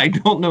 I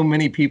don't know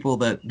many people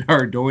that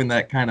are doing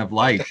that kind of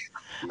life,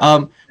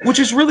 which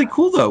is really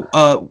cool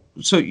though.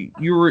 So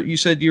you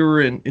said you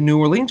were in New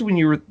Orleans when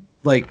you were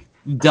like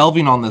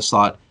delving on this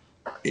thought.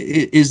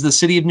 Is the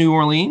city of New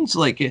Orleans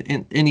like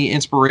any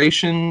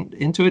inspiration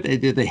into it?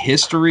 The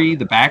history,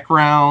 the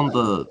background,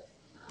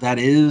 that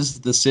is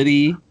the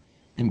city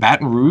in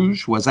Baton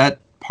Rouge. Was that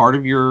part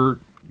of your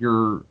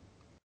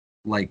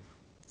like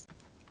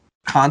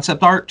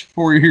concept art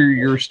for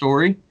your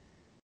story?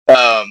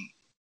 I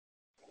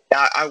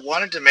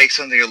wanted to make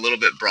something a little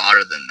bit broader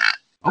than that,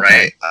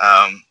 okay.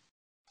 Right?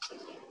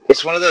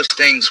 It's one of those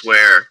things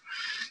where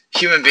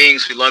human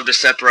beings, we love to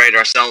separate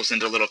ourselves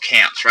into little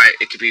camps, right?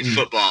 It could be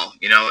football,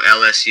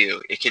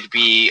 LSU. It could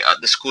be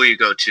the school you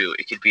go to.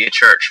 It could be a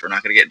church. We're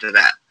not going to get into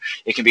that.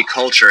 It can be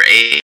culture,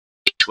 age,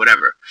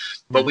 whatever.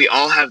 But we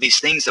all have these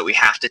things that we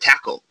have to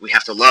tackle. We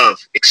have to love,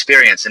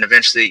 experience, and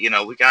eventually,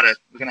 we're going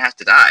to have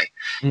to die.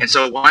 And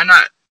so why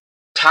not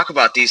talk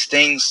about these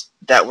things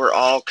that we're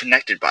all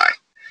connected by?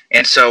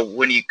 And so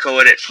when you go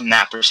at it from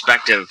that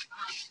perspective,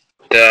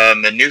 the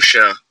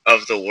minutia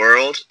of the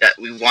world that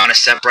we want to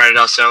separate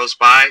ourselves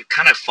by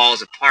kind of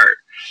falls apart.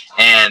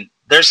 And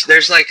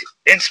there's like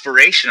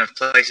inspiration of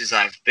places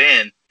I've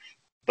been,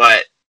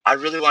 but I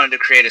really wanted to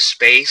create a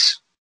space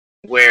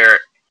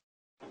where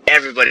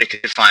everybody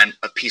could find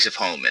a piece of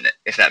home in it,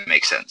 if that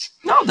makes sense.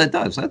 No, that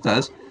does.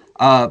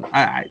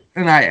 I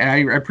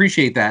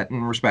appreciate that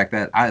and respect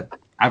that.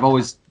 I've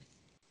always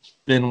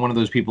been one of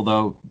those people,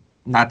 though,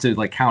 not to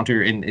like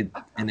counter in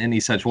any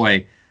such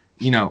way,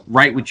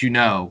 write what you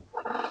know.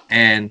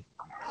 And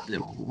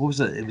what was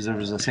it? It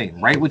was a saying,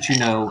 write what you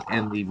know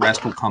and the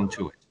rest will come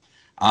to it.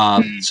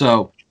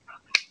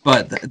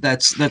 But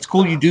that's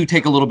cool. You do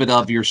take a little bit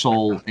of your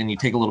soul and you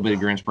take a little bit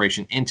of your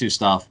inspiration into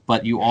stuff,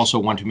 but you also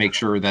want to make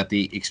sure that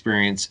the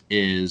experience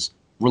is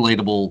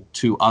relatable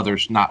to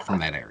others not from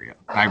that area.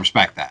 I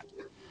respect that.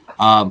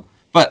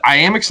 But I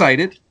am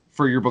excited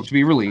for your book to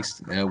be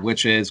released,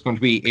 which is going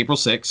to be April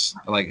 6th,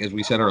 like as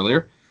we said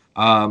earlier.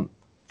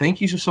 Thank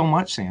you so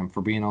much, Sam,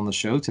 for being on the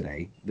show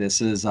today.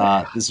 This is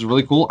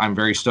really cool. I'm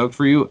very stoked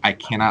for you. I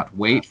cannot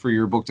wait for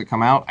your book to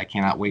come out. I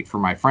cannot wait for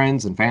my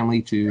friends and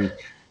family to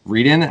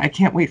read in. I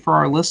can't wait for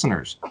our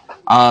listeners.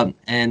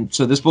 And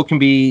so this book can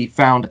be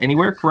found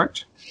anywhere,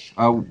 correct?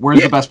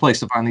 Where's the best place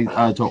to find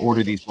to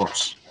order these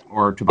books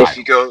or to buy?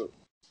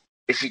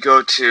 If you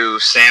go to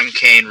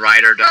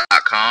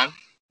samkanewriter.com,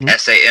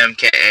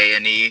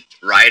 SAMKANE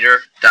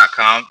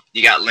writer.com,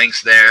 you got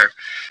links there.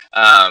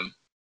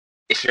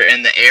 If you're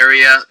in the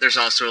area, there's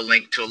also a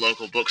link to a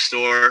local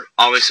bookstore.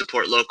 Always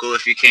support local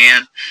if you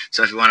can.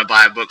 So if you want to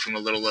buy a book from a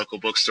little local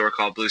bookstore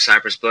called Blue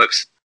Cypress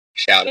Books,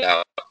 shout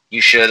out.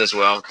 You should as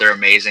well. They're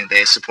amazing.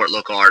 They support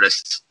local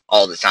artists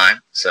all the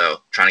time.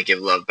 So trying to give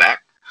love back.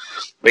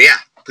 But yeah,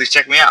 please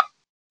check me out.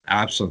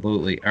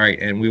 Absolutely. All right.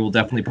 And we will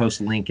definitely post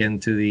a link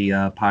into the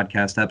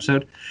podcast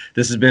episode.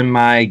 This has been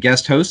my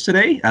guest host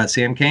today,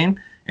 Sam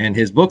Kane, and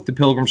his book, The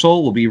Pilgrim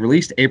Soul, will be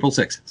released April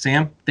 6th.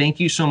 Sam, thank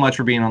you so much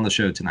for being on the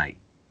show tonight.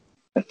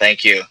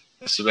 Thank you.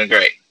 This has been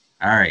great.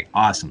 All right.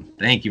 Awesome.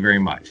 Thank you very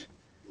much.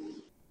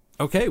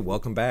 Okay.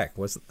 Welcome back.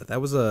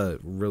 That was a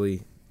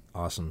really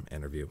awesome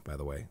interview, by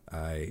the way.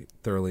 I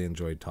thoroughly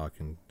enjoyed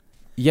talking.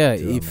 Yeah.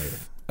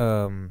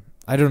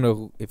 I don't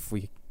know if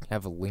we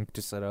have a link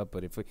to set up,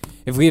 but if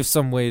we have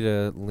some way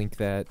to link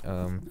that,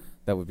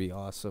 that would be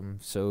awesome.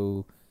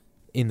 So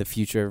in the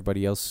future,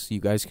 everybody else, you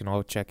guys can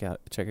all check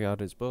out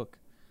his book.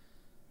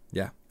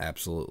 Yeah,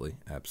 absolutely.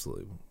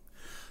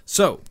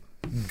 So,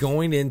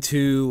 going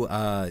into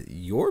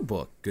your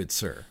book, good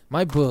sir.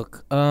 My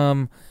book.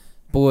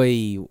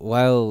 Boy,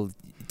 well,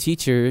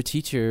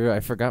 teacher, I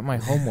forgot my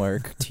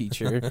homework,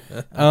 teacher.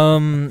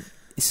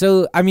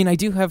 So, I mean, I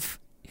do have...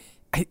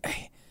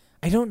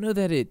 I don't know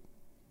that it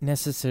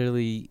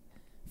necessarily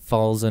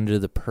falls under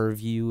the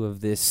purview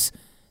of this,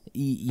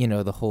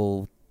 the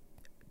whole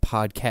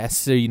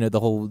podcast,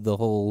 or, the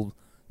whole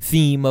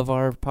theme of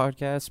our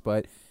podcast,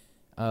 but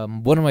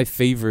one of my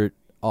favorite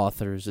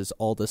authors is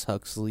Aldous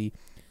Huxley,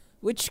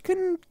 which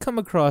can come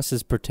across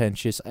as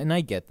pretentious, and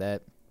I get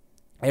that.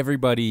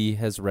 Everybody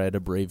has read A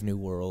Brave New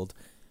World,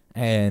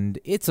 and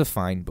it's a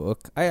fine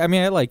book. I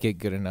mean, I like it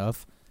good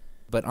enough.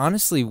 But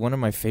honestly, one of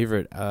my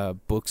favorite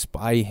books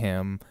by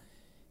him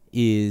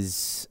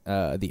is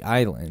The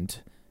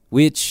Island,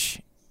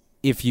 which,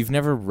 if you've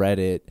never read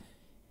it,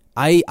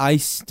 I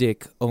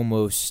stick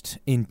almost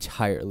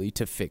entirely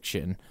to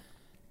fiction.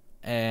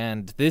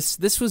 And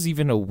this was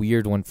even a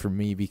weird one for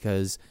me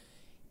because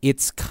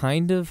it's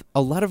kind of...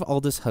 A lot of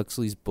Aldous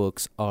Huxley's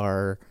books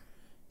are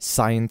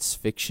science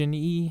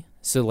fiction-y.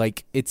 So,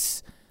 like,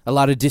 it's a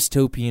lot of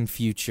dystopian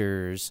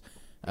futures.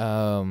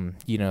 A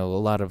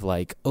lot of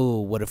like, oh,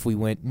 what if we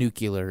went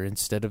nuclear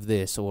instead of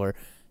this? Or,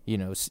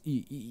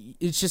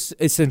 it's just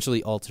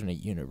essentially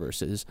alternate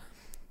universes.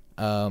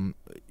 And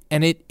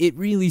it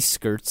really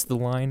skirts the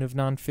line of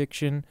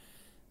nonfiction.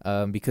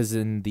 Because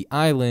in The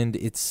Island,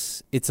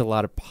 it's a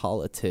lot of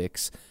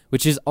politics,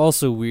 which is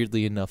also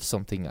weirdly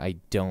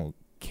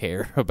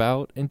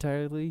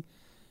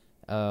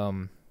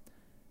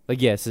like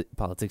like, yes,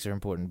 politics are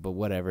important, but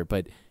whatever.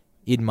 But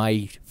in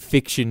my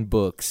fiction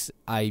books,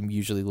 I'm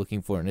usually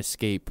looking for an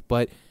escape.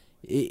 But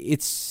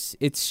it's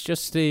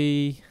just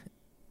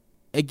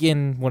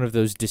again, one of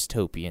those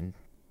dystopian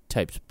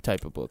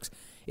type of books.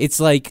 It's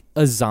like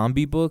a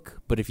zombie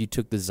book, but if you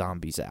took the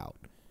zombies out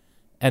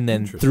and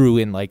then threw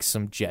in like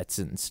some jets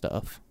and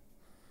stuff.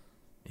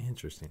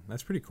 Interesting.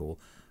 That's pretty cool.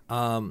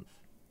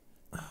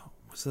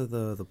 What's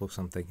the books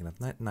I'm thinking of?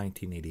 Not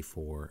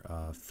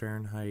 1984.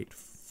 Fahrenheit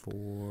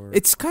 4.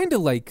 It's kind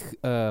of like,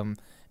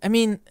 I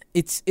mean,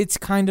 it's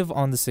kind of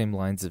on the same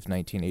lines of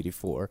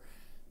 1984,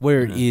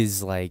 where it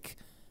is like,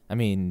 I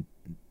mean,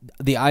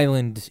 the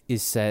island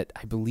is set,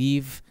 I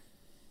believe,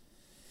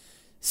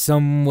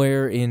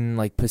 somewhere in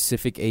like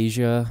Pacific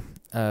Asia.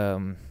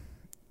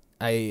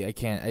 I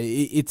can't.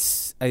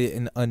 It's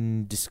an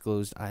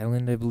undisclosed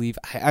island, I believe.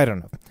 I don't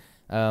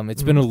know.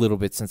 It's been a little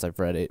bit since I've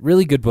read it.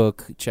 Really good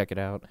book. Check it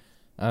out.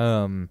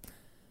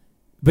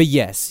 But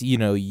yes, you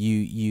know,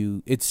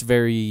 it's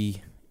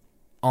very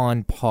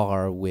on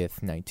par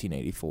with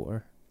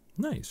 1984.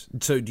 Nice.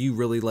 So, do you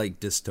really like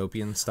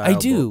dystopian style? I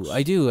do. Books?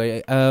 I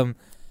do.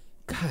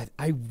 God,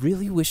 I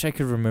really wish I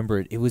could remember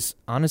it. It was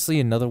honestly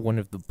another one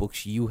of the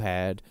books you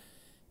had.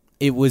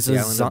 It was The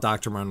Island of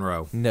Dr.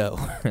 Monroe. No,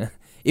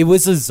 it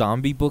was a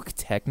zombie book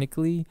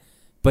technically,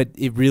 but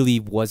it really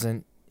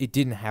wasn't. It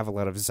didn't have a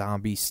lot of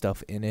zombie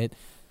stuff in it.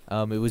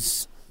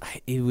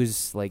 It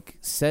was like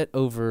set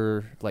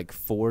over like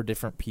 4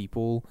 different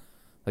people,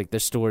 like the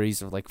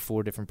stories of like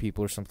 4 different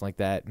people or something like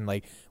that. And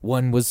like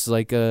one was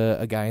like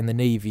a guy in the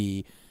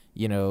Navy,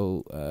 you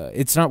know.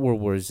 It's not World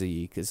War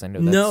Z because I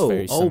know that's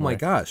very similar. Oh my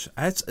gosh,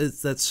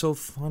 that's so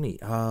funny.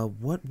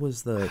 What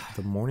was the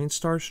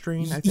Morningstar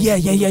strain? I think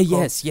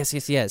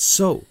Yes.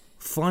 So,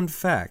 fun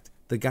fact.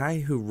 The guy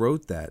who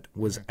wrote that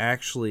was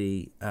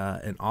actually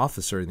an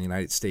officer in the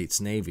United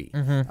States Navy.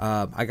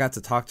 I got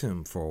to talk to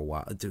him for a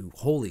while. Dude,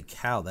 holy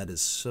cow, that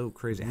is so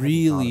crazy. I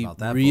hadn't thought about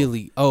that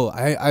book. Oh,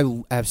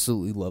 I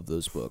absolutely love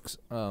those books.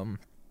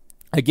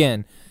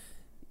 Again,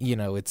 you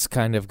know, it's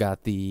kind of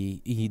got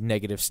the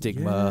negative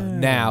stigma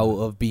now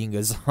of being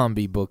a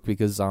zombie book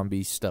because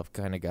zombie stuff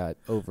kind of got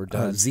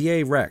overdone.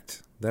 Z.A.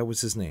 Recht. That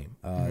was his name.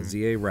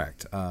 Z.A.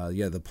 Recht.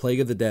 The Plague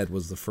of the Dead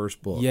was the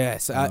first book.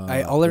 Yes,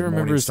 all I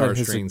remember is that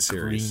has a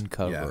green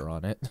cover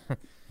on it.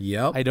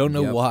 Yep. I don't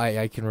know why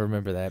I can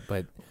remember that,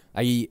 but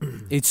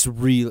it's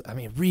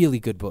really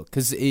good book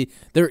because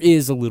there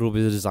is a little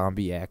bit of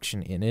zombie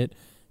action in it,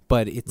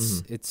 but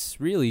it's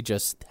really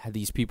just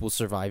these people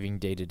surviving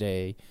day to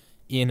day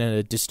in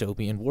a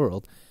dystopian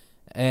world.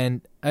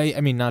 And I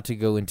mean, not to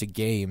go into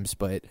games,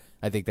 but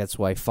I think that's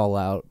why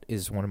Fallout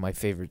is one of my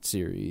favorite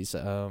series.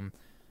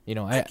 You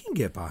know, I can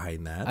get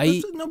behind that.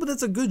 But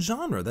that's a good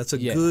genre. That's a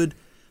good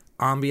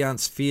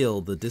ambiance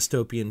feel. The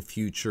dystopian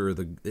future.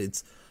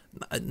 It's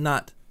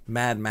not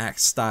Mad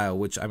Max style,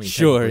 which I mean,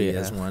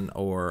 is one,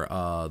 or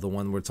the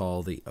one where it's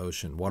all the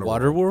ocean.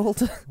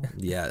 Waterworld.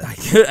 Yeah, I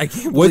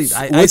can't believe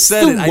I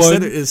said it. I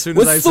said it as soon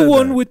as I said it. What's the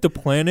one with the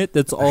planet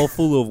that's all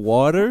full of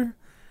water?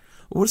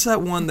 What's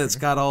that one that's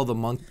got all the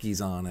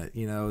monkeys on it?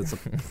 You know, it's a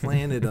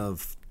planet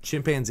of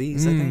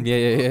chimpanzees, I think.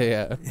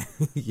 Yeah.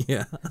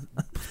 Yeah.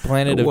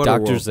 Planet of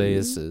Dr.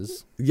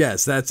 Zaius's.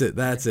 Yes, that's it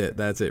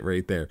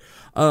right there.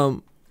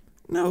 No,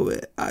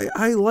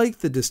 I like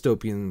the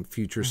dystopian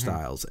future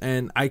styles,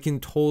 and I can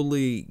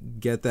totally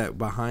get that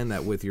behind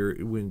that with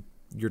when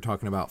you're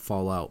talking about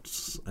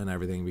Fallouts and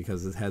everything,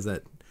 because it has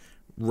that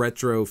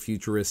retro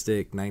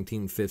futuristic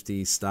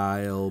 1950s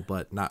style,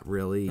 but not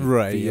really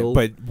feel.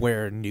 But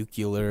where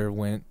nuclear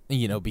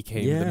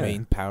became the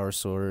main power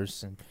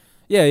source, and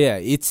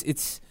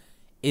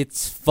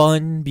it's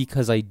fun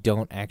because I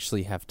don't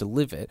actually have to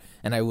live it.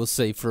 And I will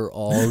say, for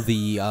all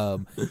the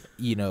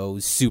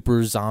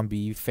super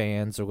zombie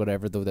fans or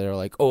whatever, though, they're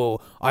like, oh,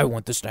 I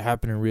want this to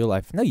happen in real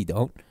life. No, you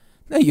don't.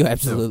 No, you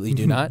absolutely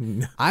do not.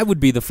 No. I would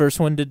be the first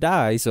one to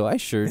die, so I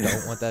sure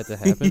don't want that to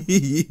happen.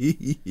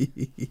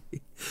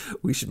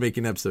 We should make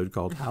an episode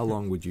called "How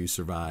Long Would You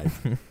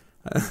Survive?"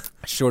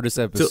 Shortest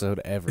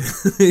episode ever.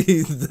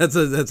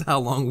 That's how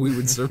long we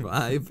would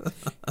survive.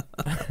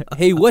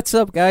 Hey, what's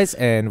up, guys?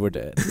 And we're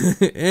dead.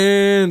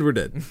 And we're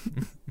dead.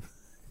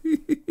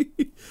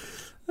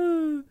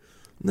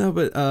 No,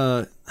 but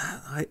I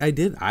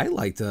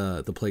liked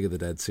the Plague of the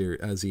Dead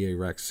series, Z.A.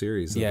 Rex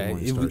series. Yeah,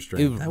 it was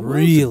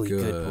really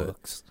good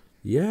books.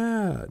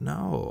 Yeah,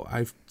 no,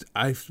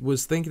 I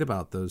was thinking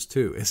about those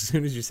too. As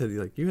soon as you said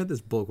you had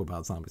this book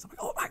about zombies, I'm like,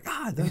 oh my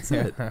god, that's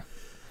it.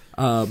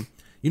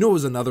 You know, it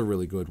was another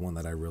really good one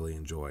that I really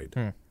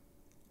enjoyed.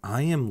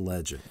 I Am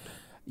Legend.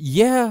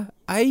 Yeah,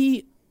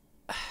 I've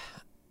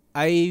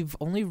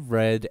only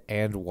read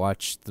and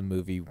watched the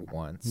movie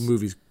once.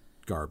 Movie's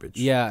garbage.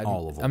 Yeah,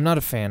 all of them. I'm not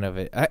a fan of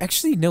it.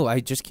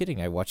 Just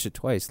kidding. I watched it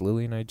twice.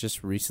 Lily and I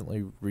just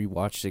recently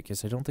rewatched it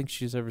because I don't think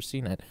she's ever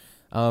seen it.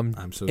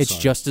 I'm so sorry. It's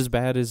just as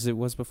bad as it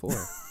was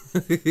before.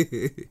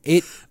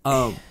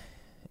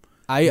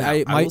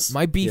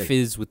 My beef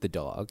is with the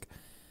dog.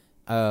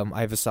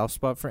 I have a soft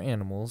spot for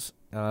animals.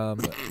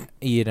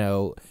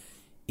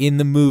 in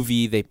the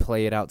movie they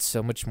play it out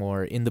so much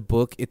more. In the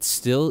book, it's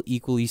still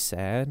equally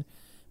sad,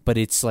 but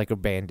it's like a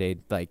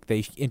Band-Aid. Like,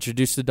 they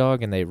introduce the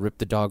dog and they rip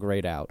the dog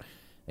right out.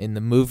 In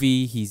the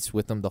movie, he's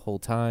with them the whole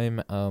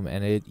time,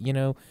 and it, you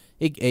know,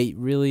 it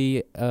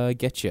really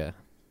gets you.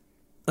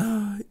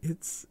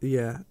 It's,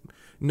 yeah.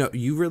 No,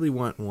 you really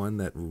want one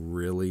that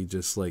really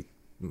just, like,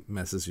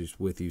 messes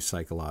with you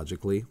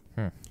psychologically.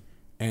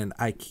 And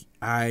I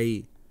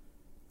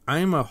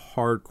am a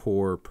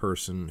hardcore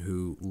person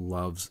who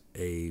loves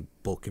a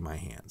book in my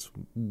hands,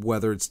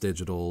 whether it's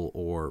digital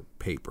or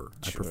paper.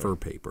 Sure. I prefer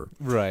paper.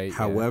 Right.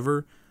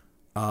 However,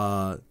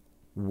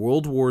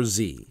 World War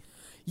Z.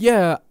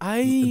 Yeah,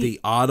 the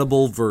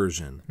Audible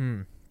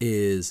version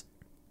is,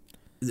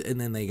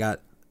 and then they got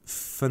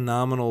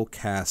phenomenal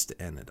cast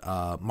in it.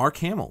 Mark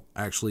Hamill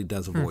actually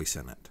does a voice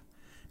in it,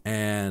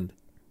 and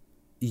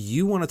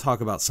you want to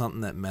talk about something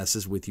that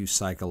messes with you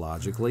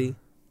psychologically.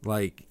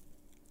 Like,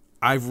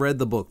 I've read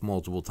the book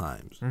multiple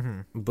times,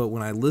 but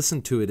when I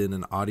listened to it in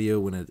an audio,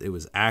 when it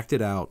was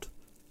acted out,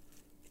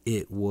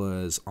 it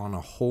was on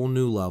a whole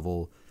new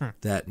level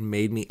that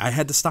made me, I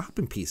had to stop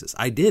in pieces.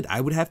 I did.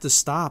 I would have to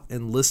stop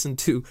and listen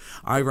to,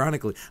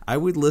 ironically, I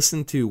would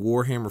listen to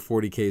Warhammer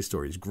 40K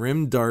stories,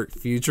 grim, dark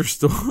future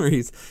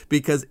stories,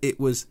 because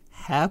it was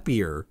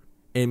happier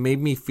and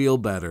made me feel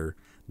better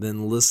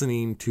than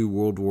listening to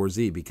World War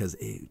Z, because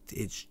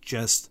it's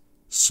just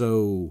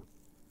so,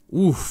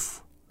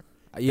 oof.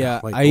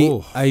 Yeah, like,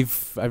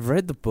 I've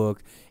read the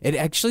book. And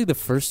actually, the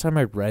first time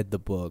I read the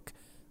book,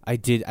 I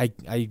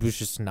was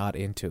just not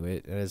into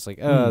it. And I was like,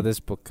 oh, this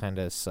book kind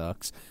of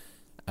sucks.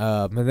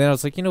 And then I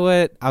was like, you know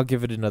what? I'll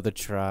give it another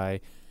try.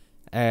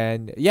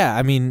 And yeah,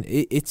 I mean,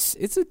 it's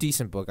a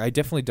decent book. I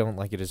definitely don't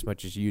like it as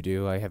much as you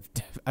do.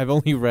 I've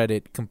only read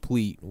it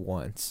complete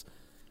once.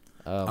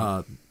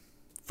 Fun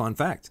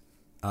fact: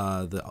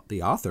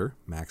 the author,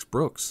 Max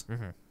Brooks,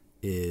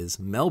 is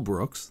Mel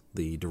Brooks,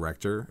 the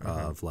director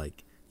of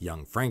like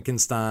Young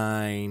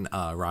Frankenstein,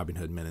 Robin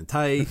Hood Men in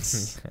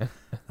Tights.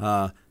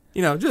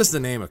 You know, just to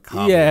name a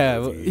couple.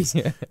 Movies.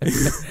 Yeah,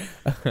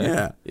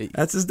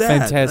 that's his dad.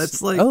 Fantastic.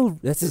 That's like,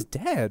 that's his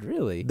dad,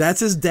 really?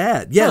 That's his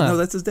dad. Yeah, no,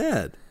 that's his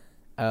dad.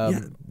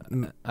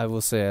 I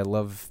will say I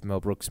love Mel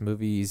Brooks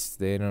movies.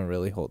 They don't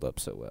really hold up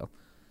so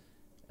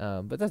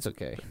well, but that's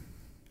okay.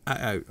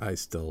 I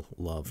still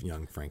love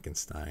Young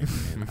Frankenstein,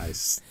 and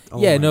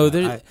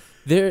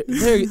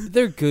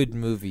they're good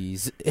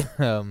movies.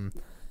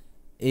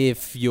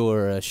 If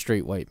you're a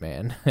straight white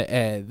man,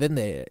 and then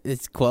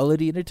it's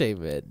quality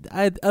entertainment.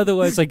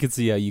 Otherwise, I could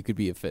see how you could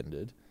be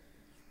offended.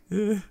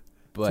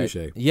 But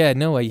touche. Yeah,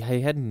 no, I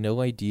had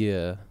no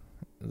idea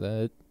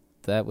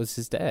that was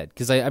his dad.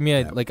 Because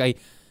I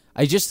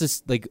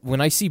just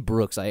when I see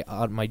Brooks,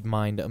 my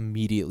mind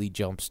immediately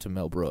jumps to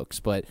Mel Brooks.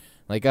 But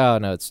like, oh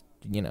no, it's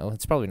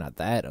probably not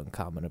that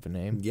uncommon of a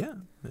name. Yeah,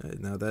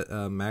 now that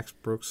Max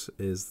Brooks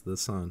is the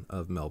son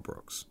of Mel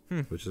Brooks,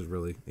 which is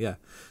really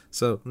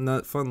So,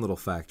 fun little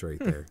fact right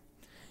there.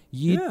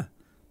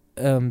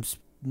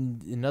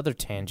 Another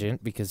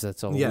tangent, because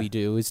that's all we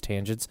do is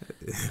tangents.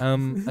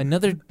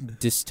 Another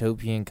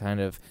dystopian kind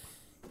of.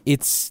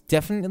 It's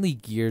definitely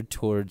geared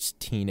towards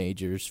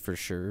teenagers for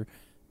sure,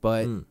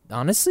 but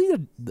honestly,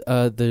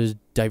 the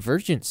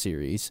Divergent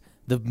series,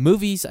 the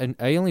movies,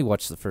 I only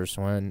watched the first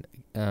one.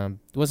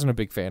 Wasn't a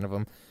big fan of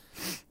them,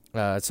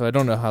 so I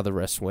don't know how the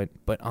rest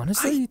went. But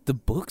honestly, the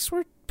books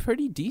were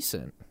pretty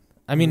decent.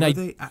 I mean,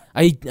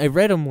 I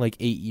read them like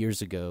 8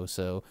 years ago,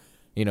 so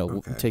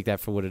take that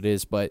for what it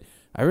is. But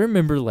I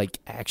remember like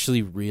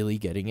actually really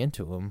getting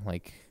into them,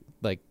 like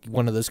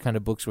one of those kind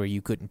of books where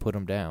you couldn't put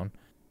them down.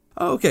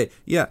 Oh, okay,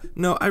 yeah,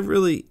 no, I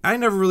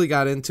never really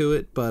got into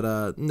it,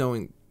 but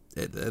knowing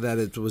that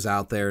it was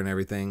out there and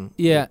everything.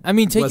 Yeah, I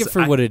mean, take it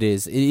for what it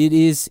is. It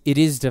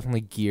is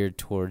definitely geared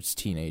towards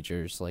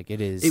teenagers. Like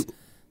it is.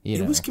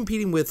 It was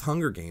competing with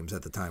Hunger Games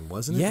at the time,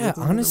 wasn't it? Yeah,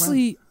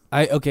 honestly,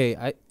 I've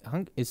never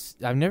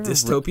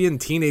dystopian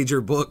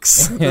teenager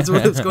books. That's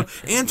what it's called.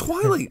 And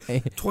Twilight.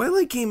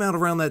 Twilight came out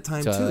around that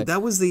time too.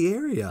 That was the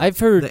area. I've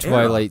heard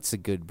Twilight's a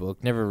good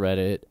book. Never read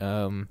it.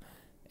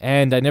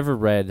 And I never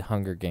read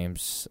Hunger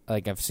Games.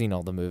 Like, I've seen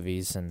all the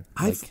movies, and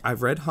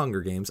I've read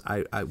Hunger Games.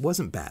 I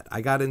wasn't bad.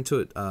 I got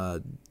into it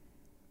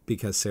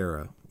because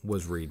Sarah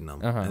was reading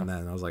them, and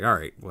then I was like, all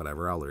right,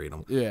 whatever, I'll read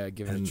them. Yeah,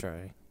 give it a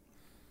try.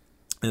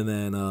 And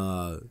then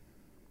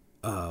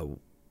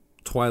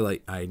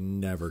Twilight, I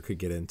never could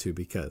get into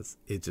because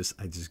I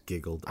just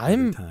giggled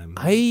every time.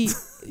 I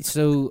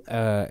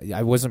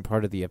wasn't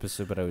part of the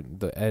episode,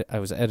 but I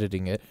was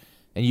editing it,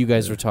 and you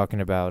guys were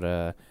talking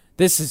about.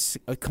 This is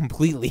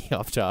completely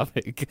off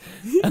topic.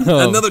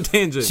 Another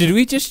tangent. Should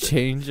we just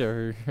change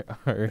our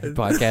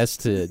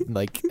podcast to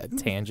like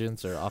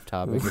tangents or off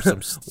topic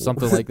or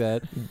something like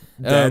that?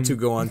 Dads who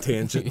go on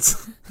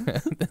tangents.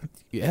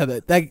 Yeah,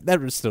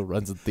 that still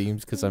runs in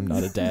themes because I'm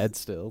not a dad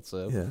still.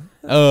 So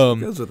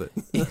goes with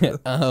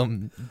it.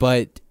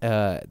 But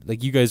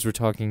like you guys were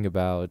talking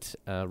about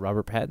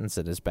Robert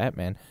Pattinson as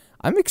Batman.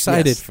 I'm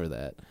excited for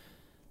that.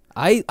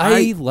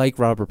 I like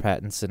Robert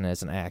Pattinson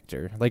as an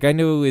actor. Like, I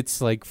know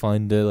it's like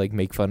fun to like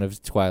make fun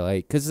of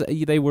Twilight because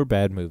they were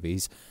bad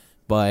movies,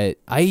 but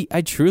I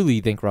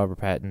truly think Robert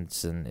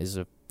Pattinson is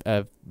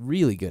a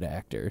really good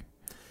actor.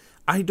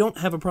 I don't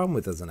have a problem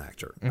with as an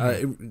actor.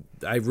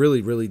 I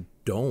really, really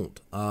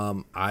don't.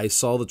 I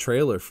saw the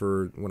trailer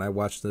for when I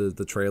watched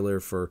the trailer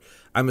for.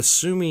 I'm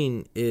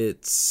assuming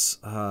it's.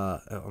 Oh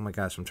my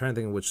gosh, I'm trying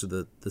to think of which of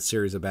the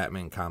series of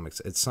Batman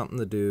comics. It's something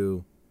to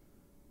do.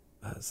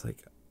 It's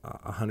like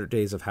 100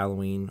 Days of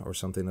Halloween or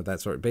something of that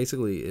sort.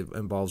 Basically, it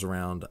involves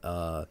around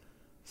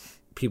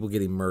people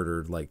getting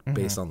murdered, like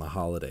based on the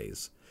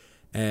holidays,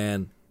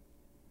 and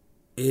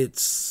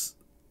it's.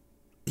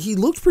 He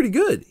looked pretty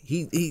good.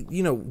 He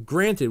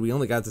granted, we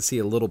only got to see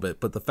a little bit,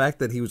 but the fact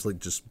that he was like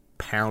just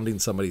pounding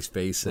somebody's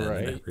face in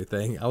and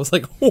everything, I was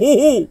like,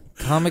 oh!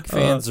 Comic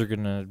fans are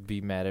gonna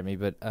be mad at me,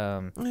 but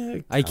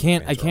I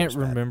can't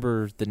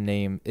remember the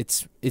name.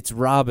 It's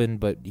Robin,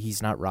 but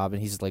he's not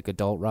Robin. He's like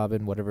adult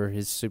Robin, whatever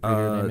his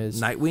superhero name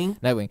is.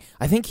 Nightwing.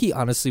 I think he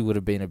honestly would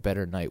have been a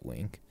better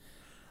Nightwing.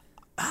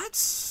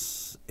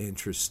 That's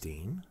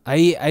interesting.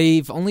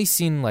 I've only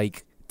seen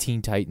like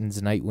Teen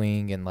Titans,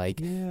 Nightwing, and like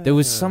there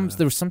was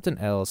something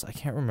else. I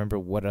can't remember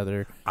what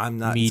other. I'm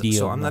not medium.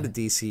 So I'm not a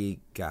DC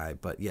guy,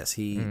 but yes,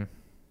 he.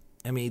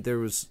 I mean, there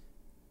was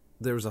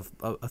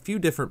a few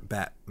different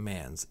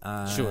Batmans.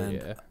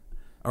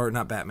 Or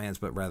not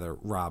Batmans, but rather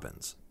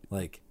Robins.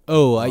 Like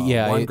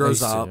one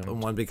grows up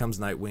and one becomes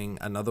Nightwing.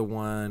 Another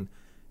one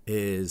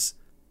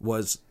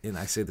was, and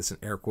I say this in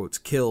air quotes,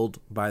 killed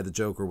by the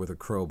Joker with a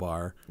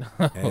crowbar,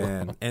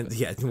 and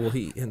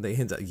they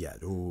hint at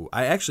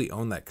I actually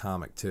own that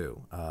comic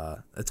too.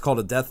 It's called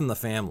A Death in the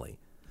Family.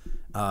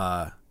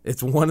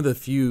 It's one of the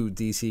few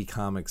DC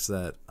comics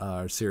that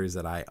are series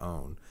that I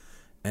own,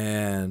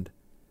 and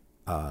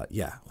but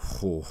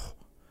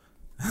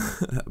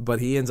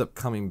he ends up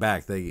coming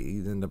back. They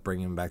end up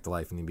bringing him back to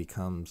life, and he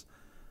becomes.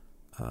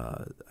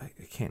 I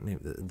can't name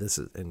this,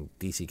 and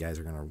DC guys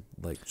are gonna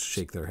like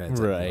shake their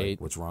heads. Right?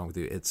 Like, what's wrong with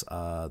you? It's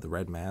the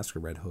Red Mask or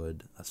Red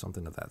Hood,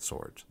 something of that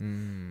sort.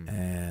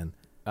 And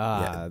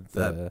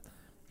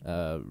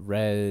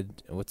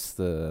Red. What's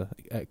the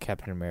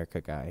Captain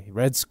America guy?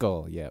 Red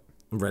Skull. Yep.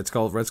 Red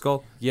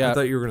Skull. Yeah. I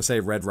thought you were gonna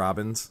say Red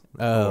Robins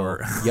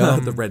or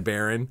the Red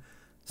Baron.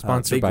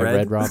 Sponsored by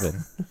Red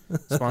Robin.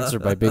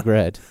 Sponsored by Big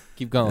Red.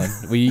 Keep going.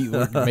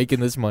 We're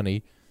making this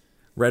money.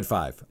 Red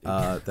 5.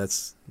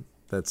 That's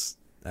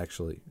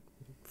actually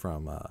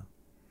from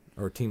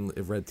Red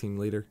Team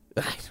Leader.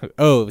 Star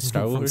Wars.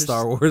 From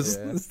Star Wars.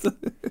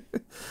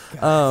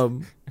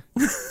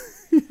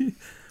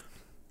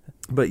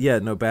 But yeah,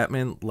 no,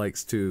 Batman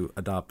likes to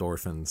adopt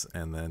orphans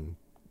and then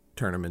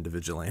turn them into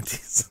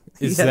vigilantes.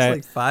 He has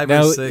like 5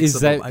 or 6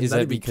 of them. Is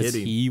that because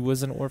he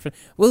was an orphan?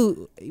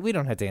 Well, we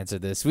don't have to answer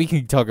this. We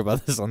can talk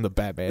about this on the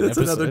Batman That's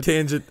episode. Another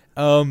tangent.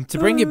 To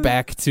bring it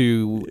back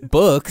to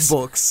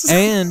books.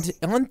 And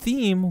on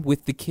theme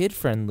with the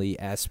kid-friendly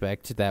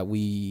aspect that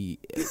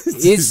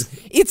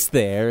it's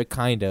there,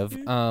 kind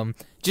of.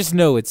 Just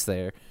know it's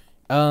there.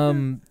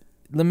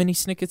 Lemony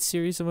Snicket's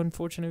Series of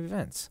Unfortunate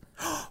Events.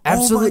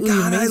 Absolutely oh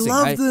my God, amazing. I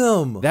love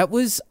them. That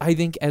was, I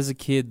think, as a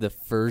kid, the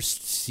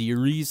first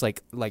series.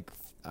 Like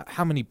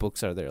how many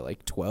books are there?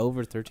 Like 12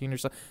 or 13 or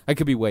so? I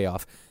could be way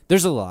off.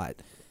 There's a lot.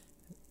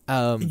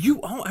 I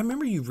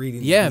remember you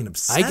reading. Being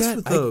obsessed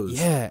with those.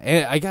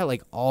 And I got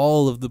like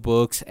all of the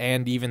books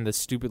and even the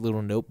stupid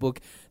little notebook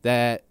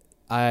that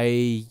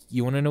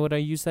you want to know what I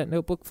used that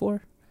notebook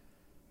for?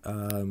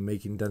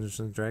 Making Dungeons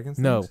and Dragons?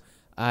 No.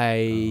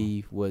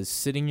 I was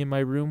sitting in my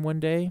room one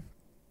day,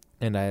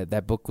 and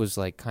that book was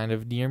like kind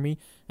of near me,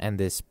 and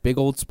this big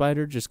old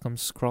spider just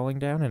comes crawling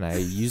down, and I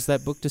used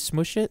that book to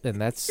smush it, and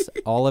that's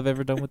all I've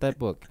ever done with that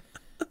book.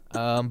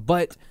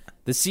 But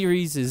the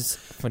series is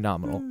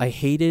phenomenal. I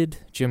hated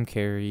Jim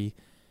Carrey.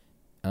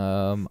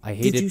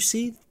 Did you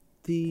see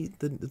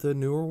the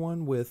newer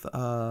one with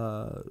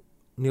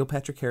Neil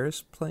Patrick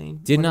Harris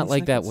playing? Did not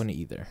like that one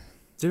either.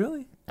 Did you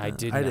really? I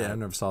did. I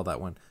never saw that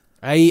one.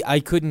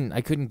 I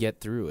couldn't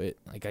get through it.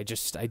 Like I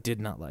did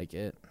not like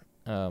it.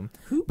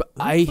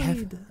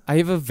 I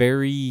have a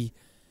very,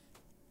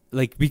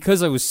 like,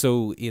 because I was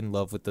so in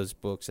love with those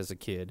books as a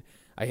kid,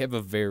 I have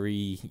a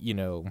very,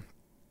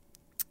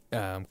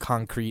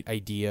 concrete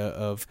idea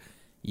of,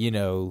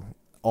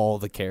 all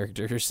the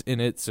characters in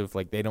it. So if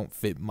like they don't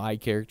fit my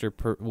character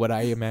what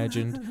I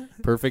imagined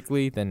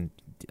perfectly, then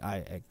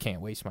I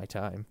can't waste my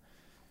time.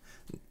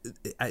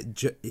 I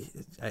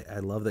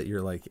love that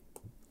you're like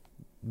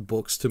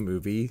books to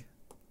movie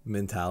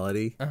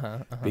mentality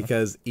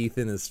because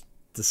Ethan is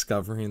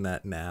discovering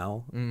that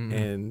now,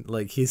 and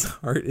like his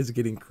heart is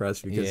getting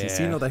crushed because he's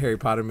seen all the Harry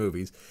Potter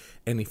movies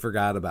and he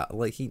forgot about,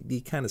 like,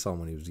 he kind of saw them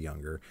when he was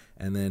younger,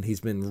 and then he's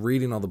been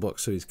reading all the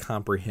books, so he's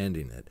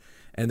comprehending it,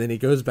 and then he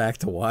goes back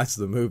to watch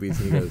the movies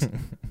and he goes,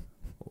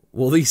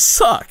 well, these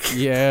suck.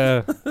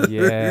 They'll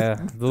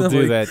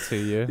do that to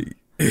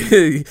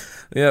you.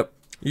 Yep.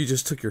 You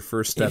just took your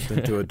first step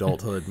into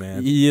adulthood,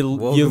 man. You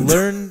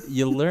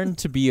learn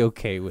to be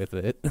okay with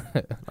it.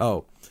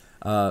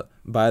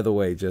 By the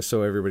way, just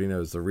so everybody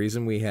knows, the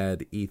reason we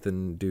had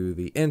Ethan do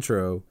the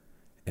intro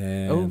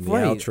and the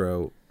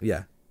outro,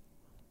 yeah.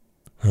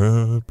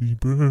 Happy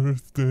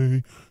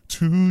birthday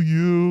to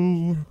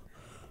you.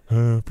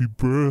 Happy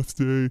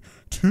birthday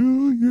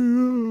to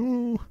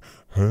you.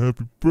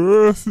 Happy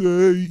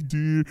birthday,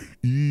 dear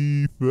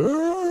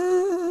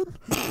Ethan.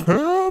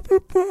 Happy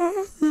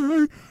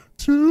birthday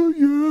to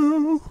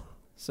you.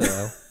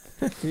 So,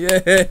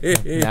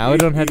 Yay! now I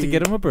don't have to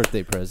get him a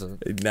birthday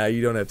present. Now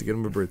you don't have to get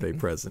him a birthday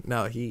present.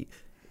 Now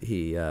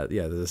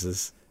this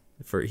is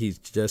he's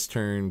just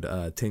turned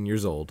 10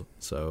 years old,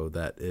 so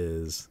that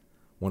is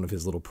one of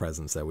his little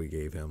presents that we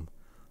gave him.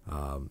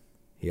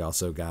 He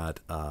also got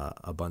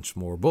a bunch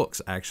more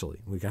books,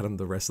 actually. We got him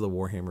the rest of the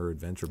Warhammer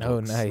Adventure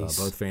books. Oh, nice.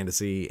 Both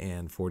fantasy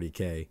and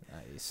 40K.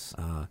 Nice.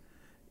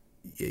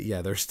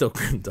 Yeah, they're still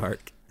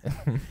grimdark.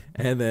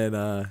 And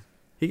then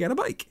he got a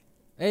bike.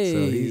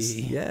 Hey.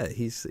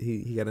 So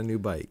he got a new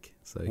bike.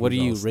 So what are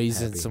you, all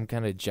raising happy. some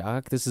kind of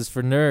jock? This is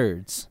for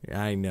nerds.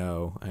 I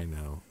know.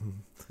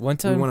 One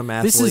time, we want a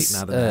mathlete,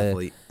 not an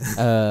athlete.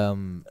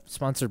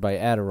 Sponsored by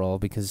Adderall,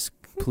 because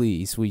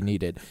please, we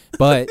need it.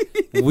 But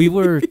we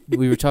were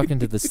talking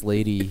to this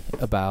lady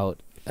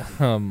about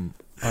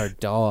our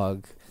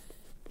dog,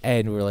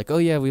 and we were like, oh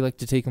yeah, we like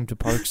to take him to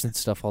parks and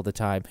stuff all the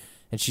time.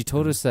 And she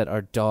told us that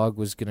our dog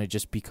was gonna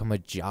just become a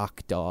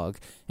jock dog,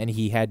 and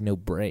he had no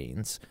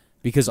brains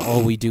because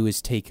all we do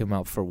is take him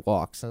out for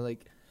walks. And I'm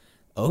like,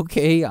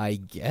 okay, I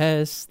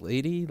guess,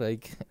 lady.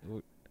 Like,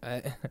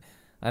 I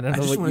don't know. I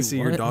just want to see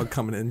your dog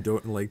coming in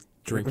doing like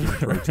drinking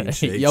protein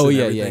shakes. Oh and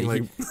yeah, everything. yeah.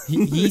 Like,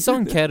 He's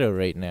on keto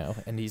right now,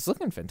 and he's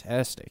looking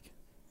fantastic.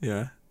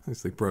 yeah.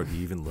 He's like, bro, do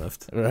you even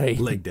lift? Right.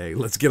 Leg day.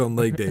 Let's get on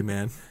leg day,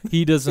 man.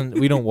 He doesn't.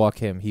 We don't walk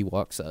him. He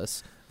walks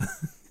us.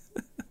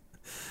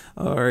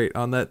 All right.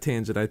 On that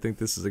tangent, I think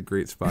this is a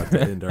great spot to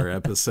end our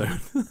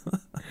episode.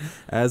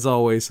 As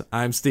always,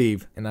 I'm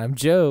Steve. And I'm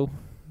Joe.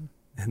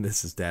 And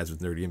this is Dads with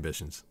Nerdy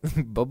Ambitions.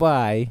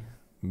 Bye-bye.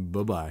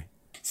 Bye-bye.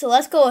 So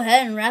let's go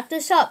ahead and wrap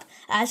this up.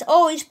 As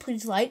always,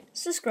 please like,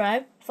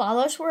 subscribe,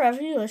 follow us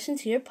wherever you listen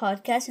to your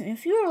podcast, and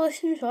if you are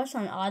listening to us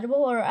on Audible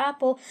or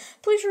Apple,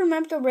 please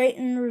remember to rate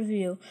and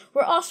review.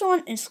 We're also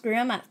on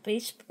Instagram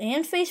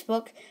and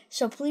Facebook,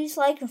 so please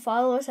like and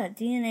follow us at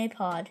DNA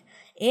Pod,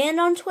 and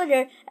on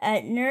Twitter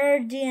at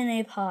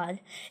NerdDNA Pod.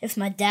 If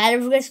my dad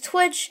ever gets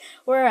Twitch,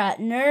 we're at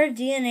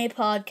NerdDNA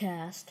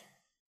Podcast.